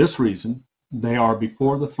 For this reason, they are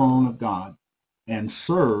before the throne of God and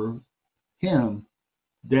serve him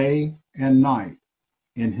day and night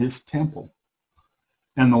in his temple.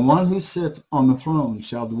 And the one who sits on the throne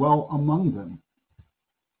shall dwell among them.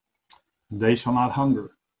 They shall not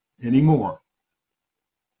hunger any more,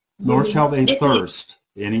 nor shall they thirst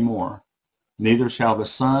any more. Neither shall the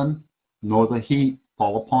sun nor the heat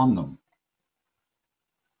fall upon them.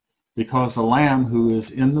 Because the Lamb who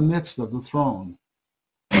is in the midst of the throne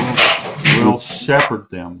will shepherd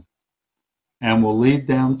them and will lead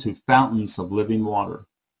them to fountains of living water.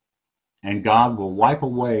 And God will wipe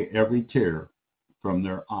away every tear from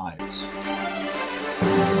their eyes.